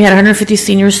 We had 150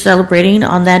 seniors celebrating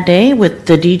on that day with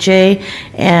the DJ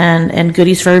and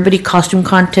goodies for everybody, costume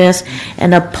contest,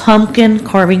 and a pumpkin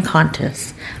carving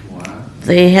contest.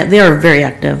 They are very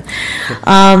active.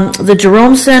 The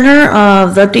Jerome Center,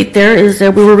 the update there is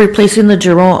that we were replacing the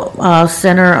Jerome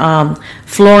Center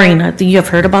flooring. I think you have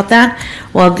heard about that.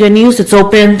 Well, good news, it's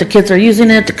open. The kids are using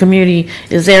it. The community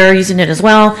is there using it as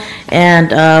well.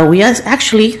 And we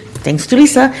actually, thanks to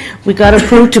Lisa, we got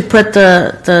approved to put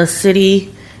the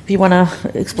city. If you want to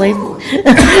explain.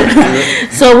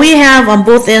 So we have on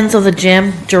both ends of the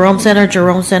gym, Jerome Center,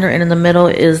 and in the middle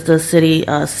is the city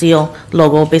seal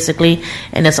logo, basically,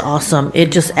 and it's awesome.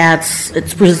 It just adds, it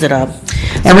spruces it up.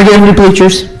 And we're getting new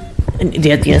bleachers.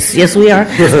 Yes, we are.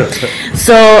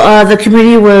 So the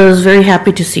community was very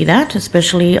happy to see that,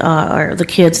 especially the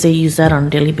kids. They use that on a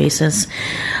daily basis.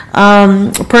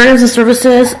 Programs and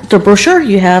services, the brochure,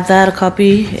 you have that, a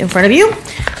copy in front of you.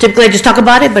 Typically I just talk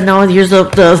about it, but now here's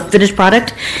the finished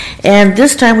product. And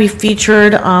this time we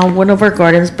featured one of our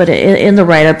gardens, but in the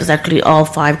write-up is actually all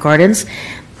 5 gardens.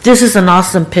 This is an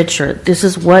awesome picture. This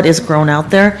is what is grown out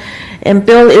there. And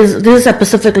Bill, this is at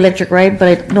Pacific Electric, right? But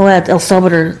I know at El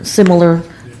Salvador, similar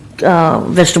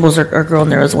vegetables are grown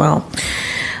there as well.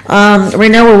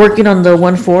 Right now we're working on the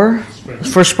 1-4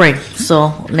 for spring.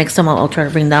 So next time I'll try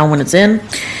to bring that when it's in.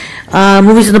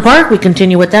 Movies in the Park, we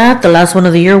continue with that. The last one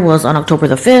of the year was on October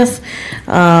the 5th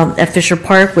at Fisher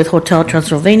Park with Hotel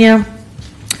Transylvania.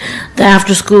 The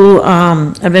after-school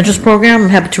adventures program, I'm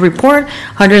happy to report,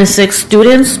 106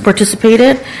 students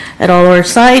participated at all our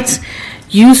sites.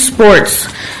 Youth sports.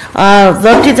 The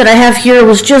update that I have here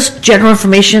was just general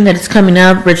information that it's coming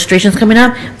up, registration's coming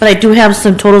up, but I do have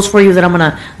some totals for you that I'm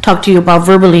gonna talk to you about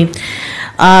verbally.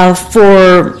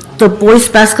 For the boys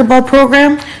basketball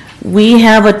program, we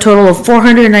have a total of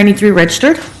 493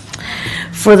 registered.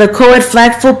 For the co-ed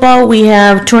flag football, we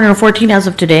have 214 as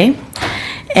of today.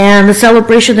 And the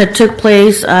celebration that took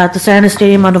place at the Santa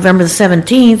Stadium on November the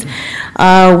 17th,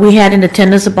 we had in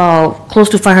attendance about close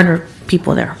to 500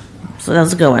 people there. So that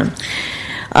was a good one.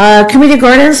 Community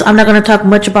gardens, I'm not going to talk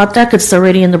much about that because it's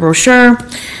already in the brochure.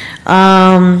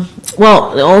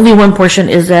 Well, only one portion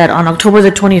is that on October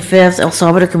the 25th, El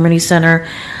Salvador Community Center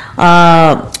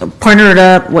partnered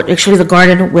up, actually the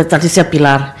garden, with Artesia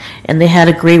Pilar. And they had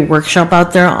a great workshop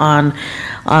out there on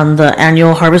the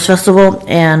annual Harvest Festival.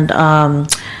 And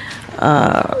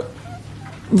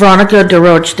Veronica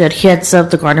DeRoche, that heads up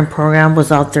the garden program,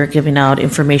 was out there giving out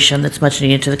information that's much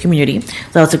needed to the community.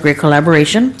 So that was a great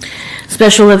collaboration.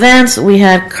 Special events, we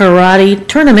had karate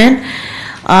tournament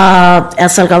at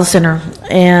Salgado Center.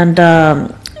 And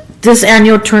this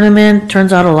annual tournament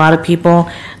turns out a lot of people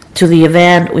to the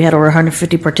event. We had over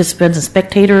 150 participants and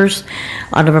spectators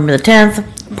on November the 10th.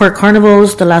 Park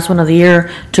Carnivals, the last one of the year,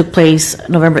 took place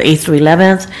November 8th through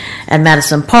 11th at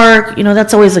Madison Park. You know,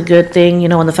 that's always a good thing. You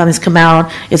know, when the families come out,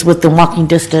 it's within walking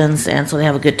distance, and so they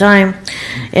have a good time.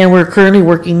 And we're currently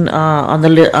working on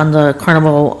the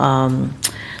carnival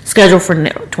schedule for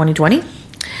 2020,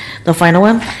 the final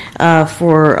one,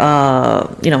 for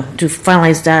to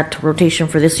finalize that rotation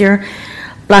for this year.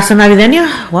 Plaza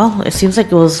Navideña, well, it seems like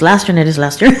it was last year and it is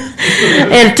last year.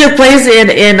 It took place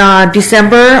in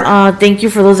December. Thank you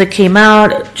for those that came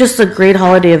out. Just a great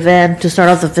holiday event to start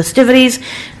off the festivities.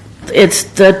 It's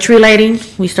the tree lighting.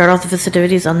 We start off the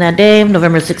festivities on that day,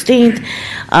 November 16th.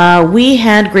 We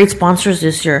had great sponsors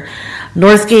this year.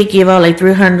 Northgate gave out like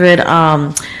 300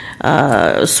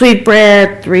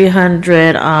 sweetbread,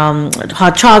 300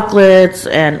 hot chocolates,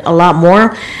 and a lot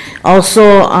more.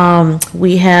 Also,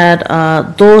 we had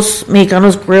Dos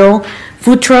Mexicanos Grill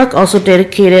food truck, also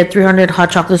dedicated 300 hot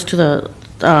chocolates to the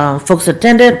folks that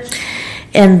attended.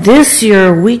 And this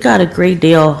year, we got a great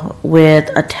deal with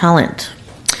a talent,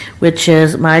 which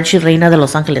is Mariachi Reina de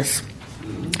Los Angeles.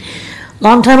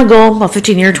 Long time ago, about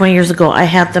 15 years, 20 years ago, I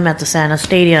had them at the Santa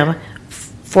Stadium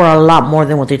for a lot more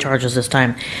than what they charge us this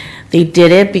time. They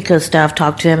did it because staff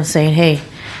talked to them saying, hey,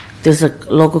 there's a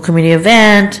local community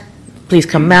event, please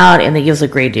come out, and they give us a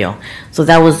great deal. So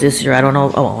that was this year. I don't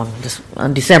know,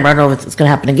 on December, I don't know if it's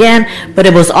going to happen again, but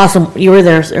it was awesome. You were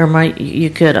there, Irma, you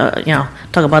could,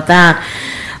 talk about that.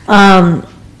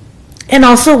 And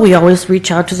also, we always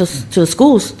reach out to the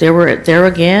schools. They were there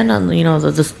again, and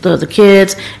the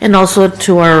kids, and also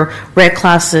to our rec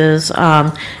classes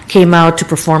came out to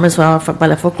perform as well for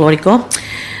Ballet Folklorico.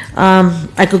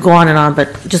 I could go on and on,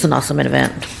 but just an awesome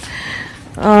event.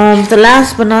 The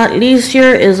last but not least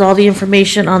here is all the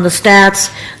information on the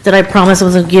stats that I promised I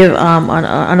was going to give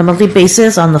on a monthly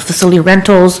basis on the facility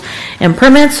rentals and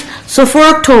permits. So for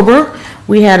October,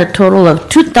 we had a total of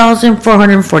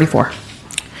 2,444.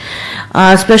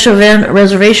 Special event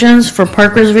reservations, for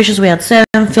park reservations, we had 7.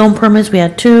 Film permits, we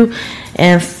had 2.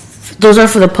 And those are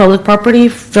for the public property.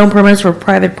 Film permits for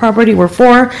private property were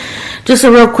 4. Just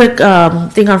a real quick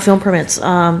thing on film permits.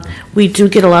 We do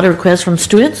get a lot of requests from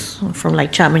students, from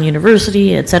like Chapman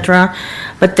University, etc.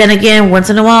 But then again, once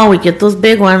in a while, we get those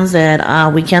big ones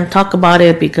that we can't talk about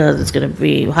it because it's going to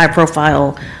be high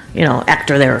profile,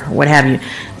 actor there, what have you.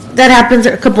 That happens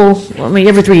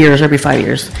every 3 years, every 5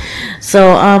 years.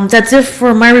 So that's it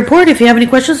for my report. If you have any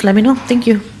questions, let me know. Thank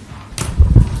you.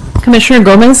 Commissioner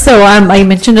Gomez, so I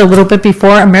mentioned a little bit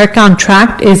before, America on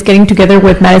Track is getting together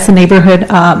with Madison neighborhood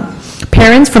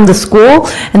parents from the school,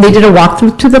 and they did a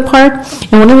walkthrough to the park.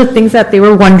 And one of the things that they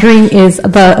were wondering is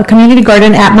the community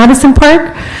garden at Madison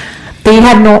Park. They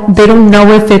don't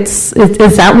know if is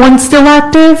that one still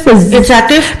active? It's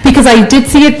active? Because I did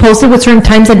see it posted with certain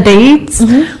times and dates,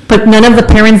 but none of the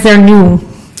parents there knew.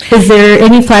 Is there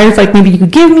any flyers like maybe you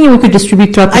could give me and we could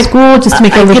distribute throughout the school just to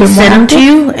make it a little bit more active? I can send them to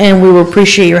you, and we will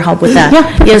appreciate your help with that.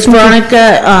 Yeah. Yes,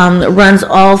 Veronica runs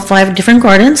all 5 different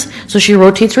gardens, so she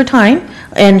rotates her time,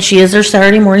 and she is there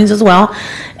Saturday mornings as well.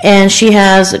 And she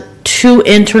has 2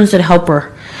 interns that help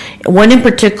her. One in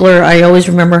particular, I always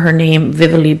remember her name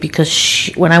vividly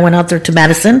because when I went out there to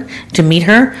Madison to meet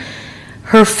her,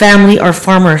 her family are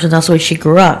farmers, and that's the way she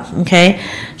grew up, okay?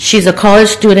 She's a college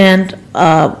student,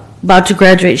 about to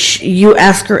graduate. You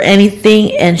ask her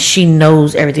anything, and she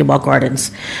knows everything about gardens.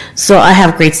 So I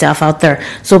have great staff out there.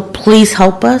 So please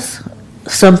help us.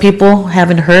 Some people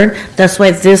haven't heard. That's why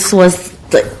this was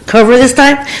the cover this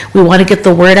time. We want to get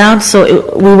the word out,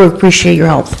 so we would appreciate your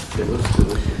help.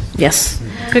 Yes.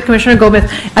 Commissioner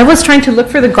Gomez, I was trying to look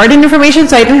for the garden information,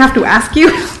 so I didn't have to ask you.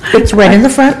 It's right in the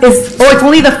front. It's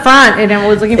only the front, and I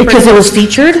was looking for. Because it was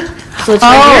featured, so it's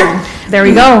right here. There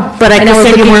we go. But I And can was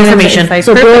send you more looking at the information. inside.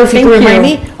 So Bill, if you Perfect, could thank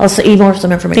remind you. me, I'll send you more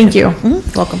some information. Thank you.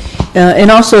 Welcome. And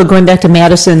also, going back to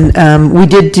Madison, we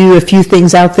did do a few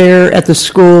things out there at the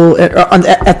school,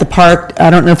 at the park. I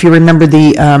don't know if you remember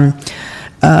the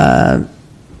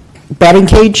batting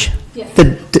cage?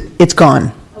 It's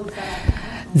gone.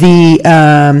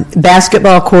 The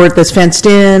basketball court that's fenced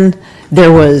in,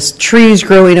 there was trees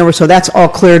growing over, so that's all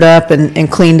cleared up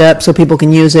and cleaned up so people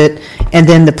can use it. And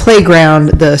then the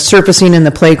playground, the surfacing in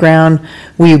the playground,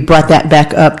 we brought that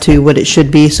back up to what it should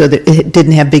be so that it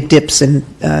didn't have big dips and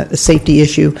a safety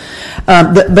issue.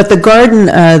 But the garden,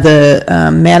 the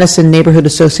Madison Neighborhood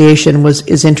Association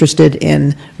is interested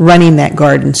in running that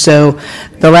garden. So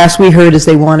the last we heard is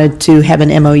they wanted to have an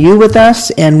MOU with us,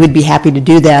 and we'd be happy to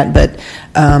do that, but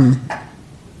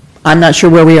I'm not sure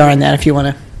where we are on that, if you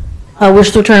want to. We're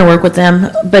still trying to work with them,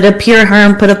 but up here,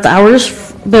 Hiram put up the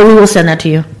hours, but we will send that to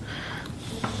you.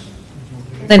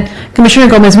 Then Commissioner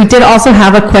Gomez, we did also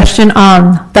have a question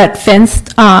on that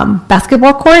fenced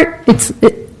basketball court. Is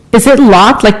it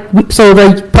locked, so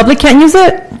the public can't use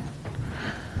it?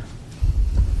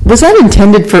 Was that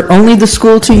intended for only the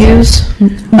school to use?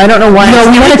 I don't know why. No,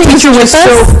 we had a Everything is teacher with just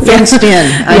so us. fenced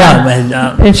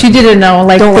in. And she didn't know,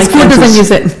 Don't the like school doesn't use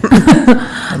fences. it.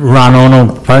 Ron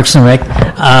Ono, Parks and Rec.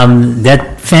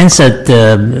 That fence that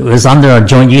was under our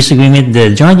joint use agreement, the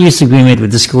joint use agreement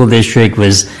with the school district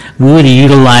was we would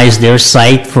utilize their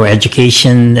site for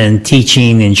education and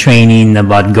teaching and training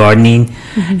about gardening.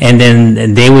 And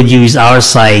then they would use our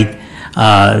site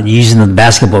using the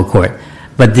basketball court.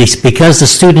 But because the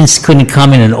students couldn't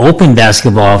come in an open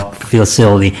basketball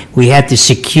facility, we had to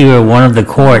secure one of the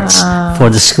courts for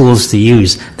the schools to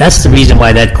use. That's the reason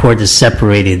why that court is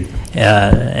separated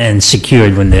and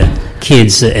secured when the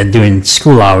kids during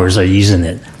school hours are using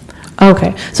it.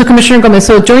 Okay, so Commissioner Gomez,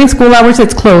 so during school hours,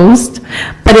 it's closed,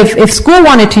 but if school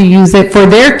wanted to use it for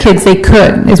their kids, they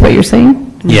could, is what you're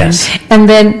saying? Yes. And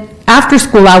then after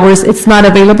school hours, it's not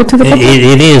available to the public?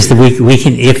 It is, we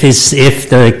can, if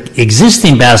the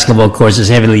existing basketball course is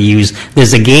heavily used,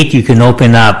 there's a gate you can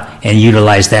open up and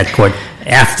utilize that court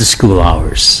after school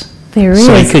hours. There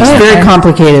So is. it could- It's very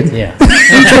complicated, Yeah.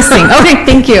 Interesting, okay,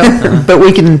 thank you. but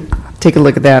we can take a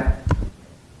look at that.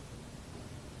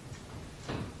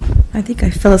 I think I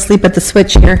fell asleep at the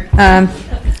switch here.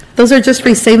 Those are just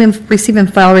receive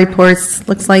and file reports.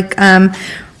 Looks like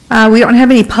we don't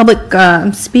have any public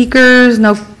speakers,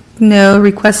 no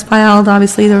requests filed.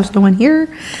 Obviously, there's no one here.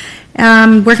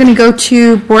 We're going to go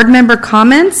to board member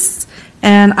comments,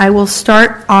 and I will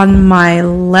start on my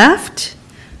left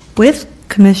with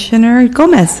Commissioner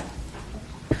Gomez.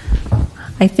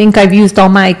 I think I've used all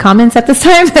my comments at this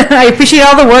time. I appreciate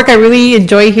all the work. I really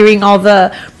enjoy hearing all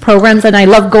the programs, and I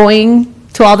love going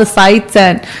to all the sites,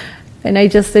 and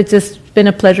it's just been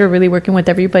a pleasure really working with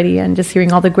everybody and just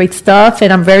hearing all the great stuff.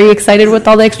 And I'm very excited with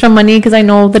all the extra money because I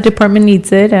know the department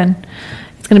needs it, and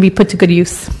it's going to be put to good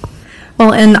use.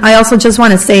 Well, and I also just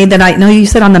want to say that I know you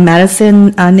said on the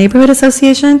Madison Neighborhood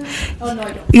Association. Oh, no,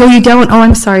 I don't. Oh, you don't? Oh,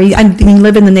 I'm sorry. You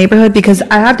live in the neighborhood, because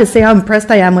I have to say how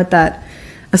impressed I am with that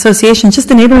association. Just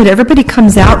the neighborhood. Everybody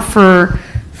comes out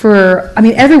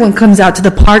everyone comes out to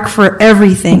the park for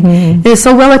everything. It is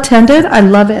so well attended. I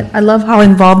love it. I love how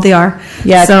involved they are.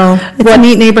 Yeah. So it's a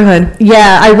neat neighborhood.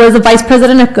 Yeah, I was a vice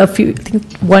president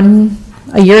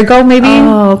a year ago maybe.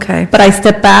 Oh, okay. But I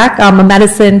stepped back. I'm a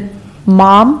Madison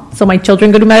mom, so my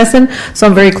children go to Madison, so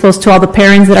I'm very close to all the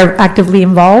parents that are actively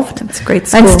involved. That's a great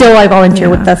And school. still I volunteer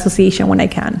Yeah. with the association when I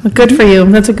can. Well, good for you.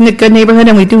 That's a good neighborhood,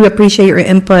 and we do appreciate your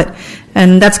input.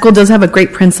 And that school does have a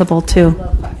great principal, too.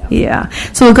 Yeah.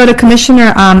 So we'll go to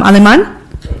Commissioner Aleman.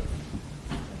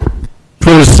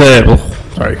 Just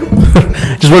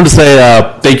wanted to say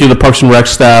thank you to the Parks and Rec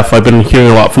staff. I've been hearing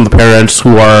a lot from the parents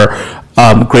who are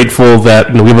grateful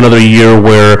that we have another year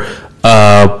where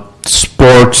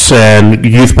sports and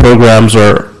youth programs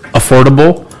are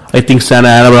affordable. I think Santa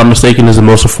Ana, if I'm not mistaken, is the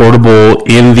most affordable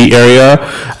in the area,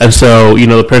 and so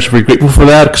the parents are very grateful for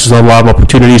that, because there's a lot of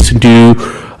opportunities to do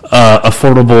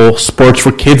affordable sports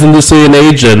for kids in this day and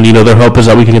age, and their hope is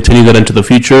that we can continue that into the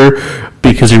future,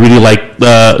 because they really like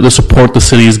the support the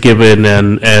city is given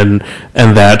and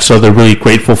that, so they're really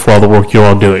grateful for all the work you're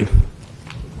all doing.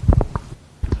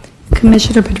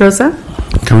 Commissioner Pedrosa.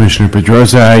 Commissioner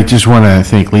Pedrosa, I just want to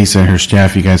thank Lisa and her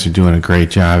staff. You guys are doing a great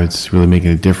job. It's really making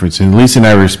a difference. And Lisa and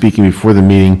I were speaking before the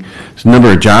meeting. There's a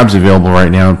number of jobs available right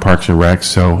now in Parks and Rec,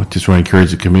 so I just want to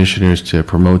encourage the commissioners to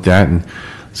promote that, and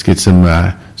let's get some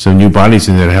new bodies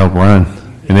in there to help Ron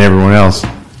and everyone else.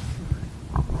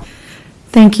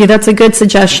 Thank you. That's a good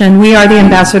suggestion. We are the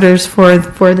ambassadors for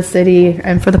the city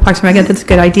and for the Parks and Rec. That's a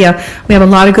good idea. We have a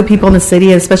lot of good people in the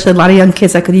city, especially a lot of young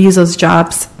kids that could use those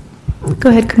jobs. Go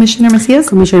ahead, Commissioner Macias.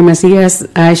 Commissioner Macias,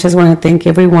 I just want to thank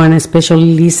everyone,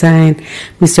 especially Lisa and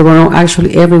Mr. Bono,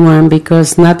 actually everyone,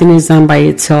 because nothing is done by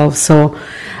itself. So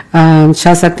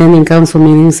just attending council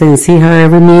meetings and see her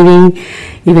every meeting,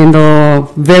 even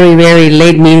though very, very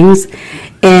late meetings.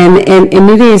 And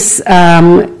it is,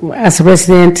 as a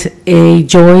resident, a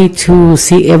joy to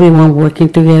see everyone working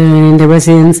together, and the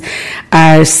residents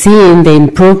are seeing the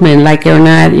improvement, like or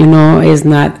not, is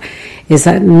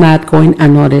not going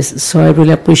unnoticed. So I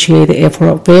really appreciate the effort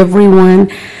of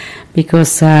everyone,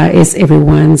 because it's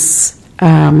everyone's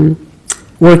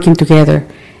working together,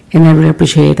 and I really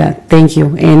appreciate that. Thank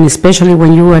you. And especially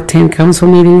when you attend council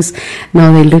meetings,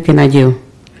 now they're looking at you,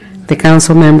 the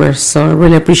council members. So I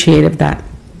really appreciate that.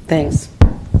 Thanks.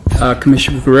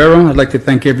 Commissioner Guerrero, I'd like to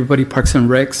thank everybody, Parks and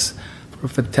Recs, for a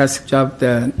fantastic job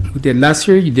that we did last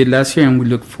year, you did last year, and we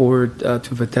look forward to a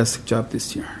fantastic job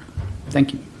this year.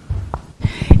 Thank you.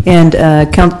 And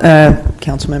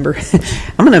council member,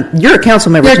 you're a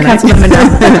council member You're a tonight. council member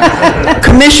now.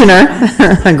 Commissioner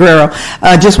Guerrero,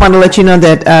 just want to let you know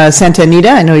that Santa Anita,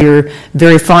 I know you're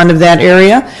very fond of that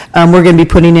area. We're going to be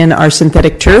putting in our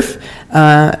synthetic turf.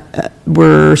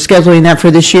 We're scheduling that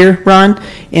for this year, Ron,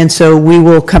 and so we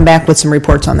will come back with some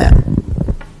reports on that.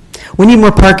 We need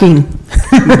more parking.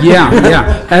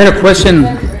 Yeah. I had a question,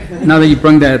 now that you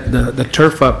bring the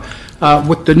turf up.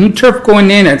 With the new turf going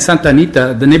in at Santa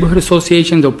Anita, the neighborhood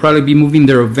associations will probably be moving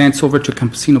their events over to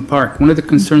Campesino Park. One of the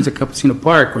concerns at Campesino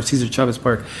Park, or Cesar Chavez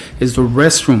Park, is the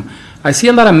restroom. I see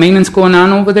a lot of maintenance going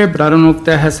on over there, but I don't know if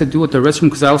that has to do with the restroom,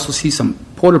 because I also see some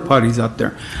porta potties out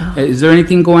there. Is there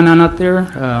anything going on out there?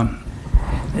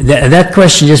 That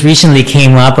question just recently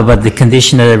came up about the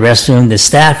condition of the restroom. The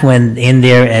staff went in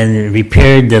there and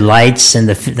repaired the lights and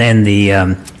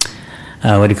the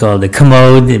what do you call it, the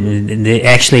commode. It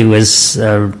actually was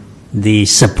the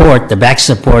support, the back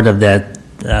support of that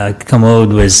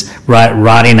commode was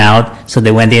rotting out, so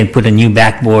they went in and put a new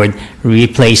backboard,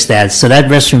 replaced that. So that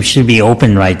restroom should be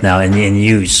open right now and in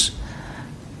use.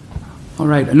 All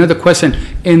right, another question.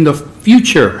 In the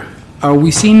future, are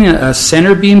we seeing a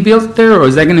center being built there, or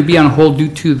is that going to be on hold due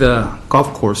to the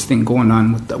golf course thing going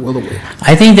on with the Willowway?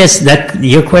 I think that's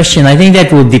your question. I think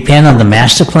that will depend on the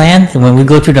master plan. When we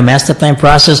go through the master plan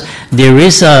process, there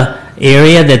is a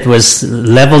area that was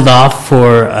leveled off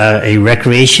for a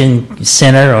recreation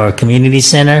center or a community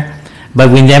center, but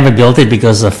we never built it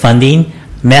because of funding.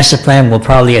 Master plan will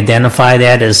probably identify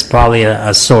that as probably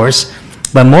a source.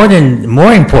 But more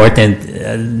important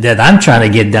that I'm trying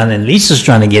to get done and Lisa's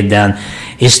trying to get done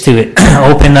is to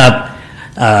open up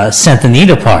Santa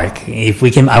Anita Park. If we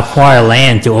can acquire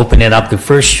land to open it up to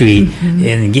First Street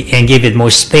and give it more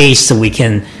space, so we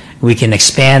can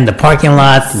expand the parking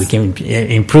lot, we can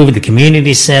improve the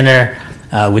community center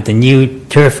with the new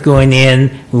turf going in.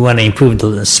 We want to improve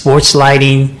the sports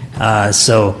lighting.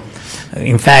 So,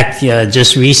 in fact,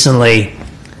 just recently,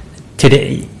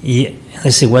 today,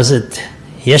 let's see, was it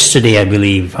yesterday, I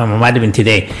believe, it might have been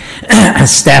today,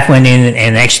 staff went in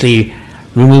and actually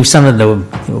removed some of the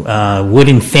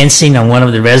wooden fencing on one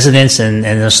of the residents, and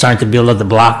they're starting to build up the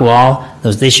block wall.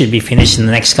 They should be finished in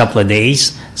the next couple of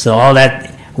days. So all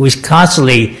that we're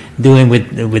constantly doing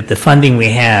with the funding we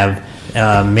have,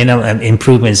 minimum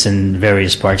improvements in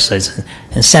various park sites,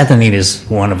 and Santa Anita is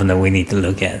one of them that we need to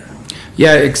look at.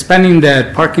 Yeah, expanding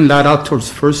that parking lot out towards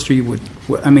First Street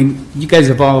you guys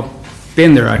have all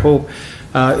been there, I hope.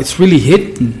 It's really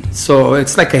hidden, so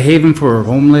it's like a haven for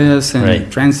homeless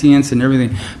and transients and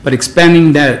everything. But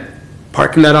expanding that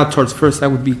parking lot out towards First, that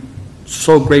would be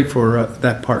so great for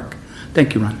that park.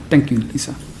 Thank you, Ron. Thank you,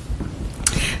 Lisa.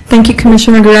 Thank you,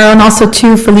 Commissioner Guerrero, and also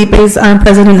too, Felipe is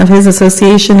president of his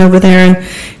association over there, and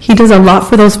he does a lot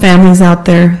for those families out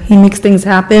there. He makes things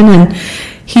happen, and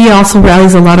he also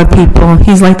rallies a lot of people.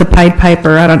 He's like the Pied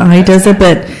Piper. I don't know how he does it,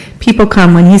 but people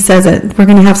come when he says it. We're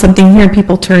going to have something here, and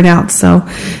people turn out. So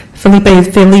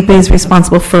Felipe is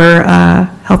responsible for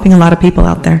helping a lot of people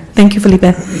out there. Thank you, Felipe.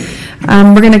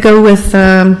 We're going to go with,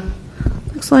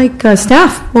 looks like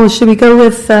staff. Well, should we go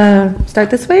with, start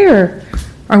this way, or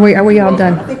are we all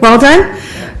done? We're all done?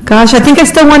 Gosh, I think I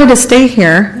still wanted to stay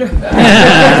here.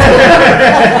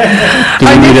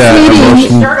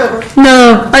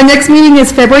 Our next meeting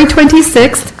is February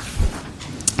 26th,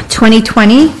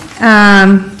 2020.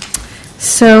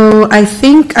 So I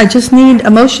think I just need a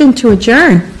motion to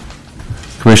adjourn.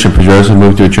 Commissioner Pedrosa,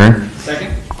 move to adjourn.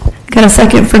 Second. Got a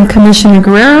second from Commissioner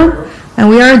Guerrero, and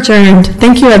we are adjourned.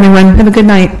 Thank you, everyone. Have a good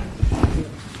night.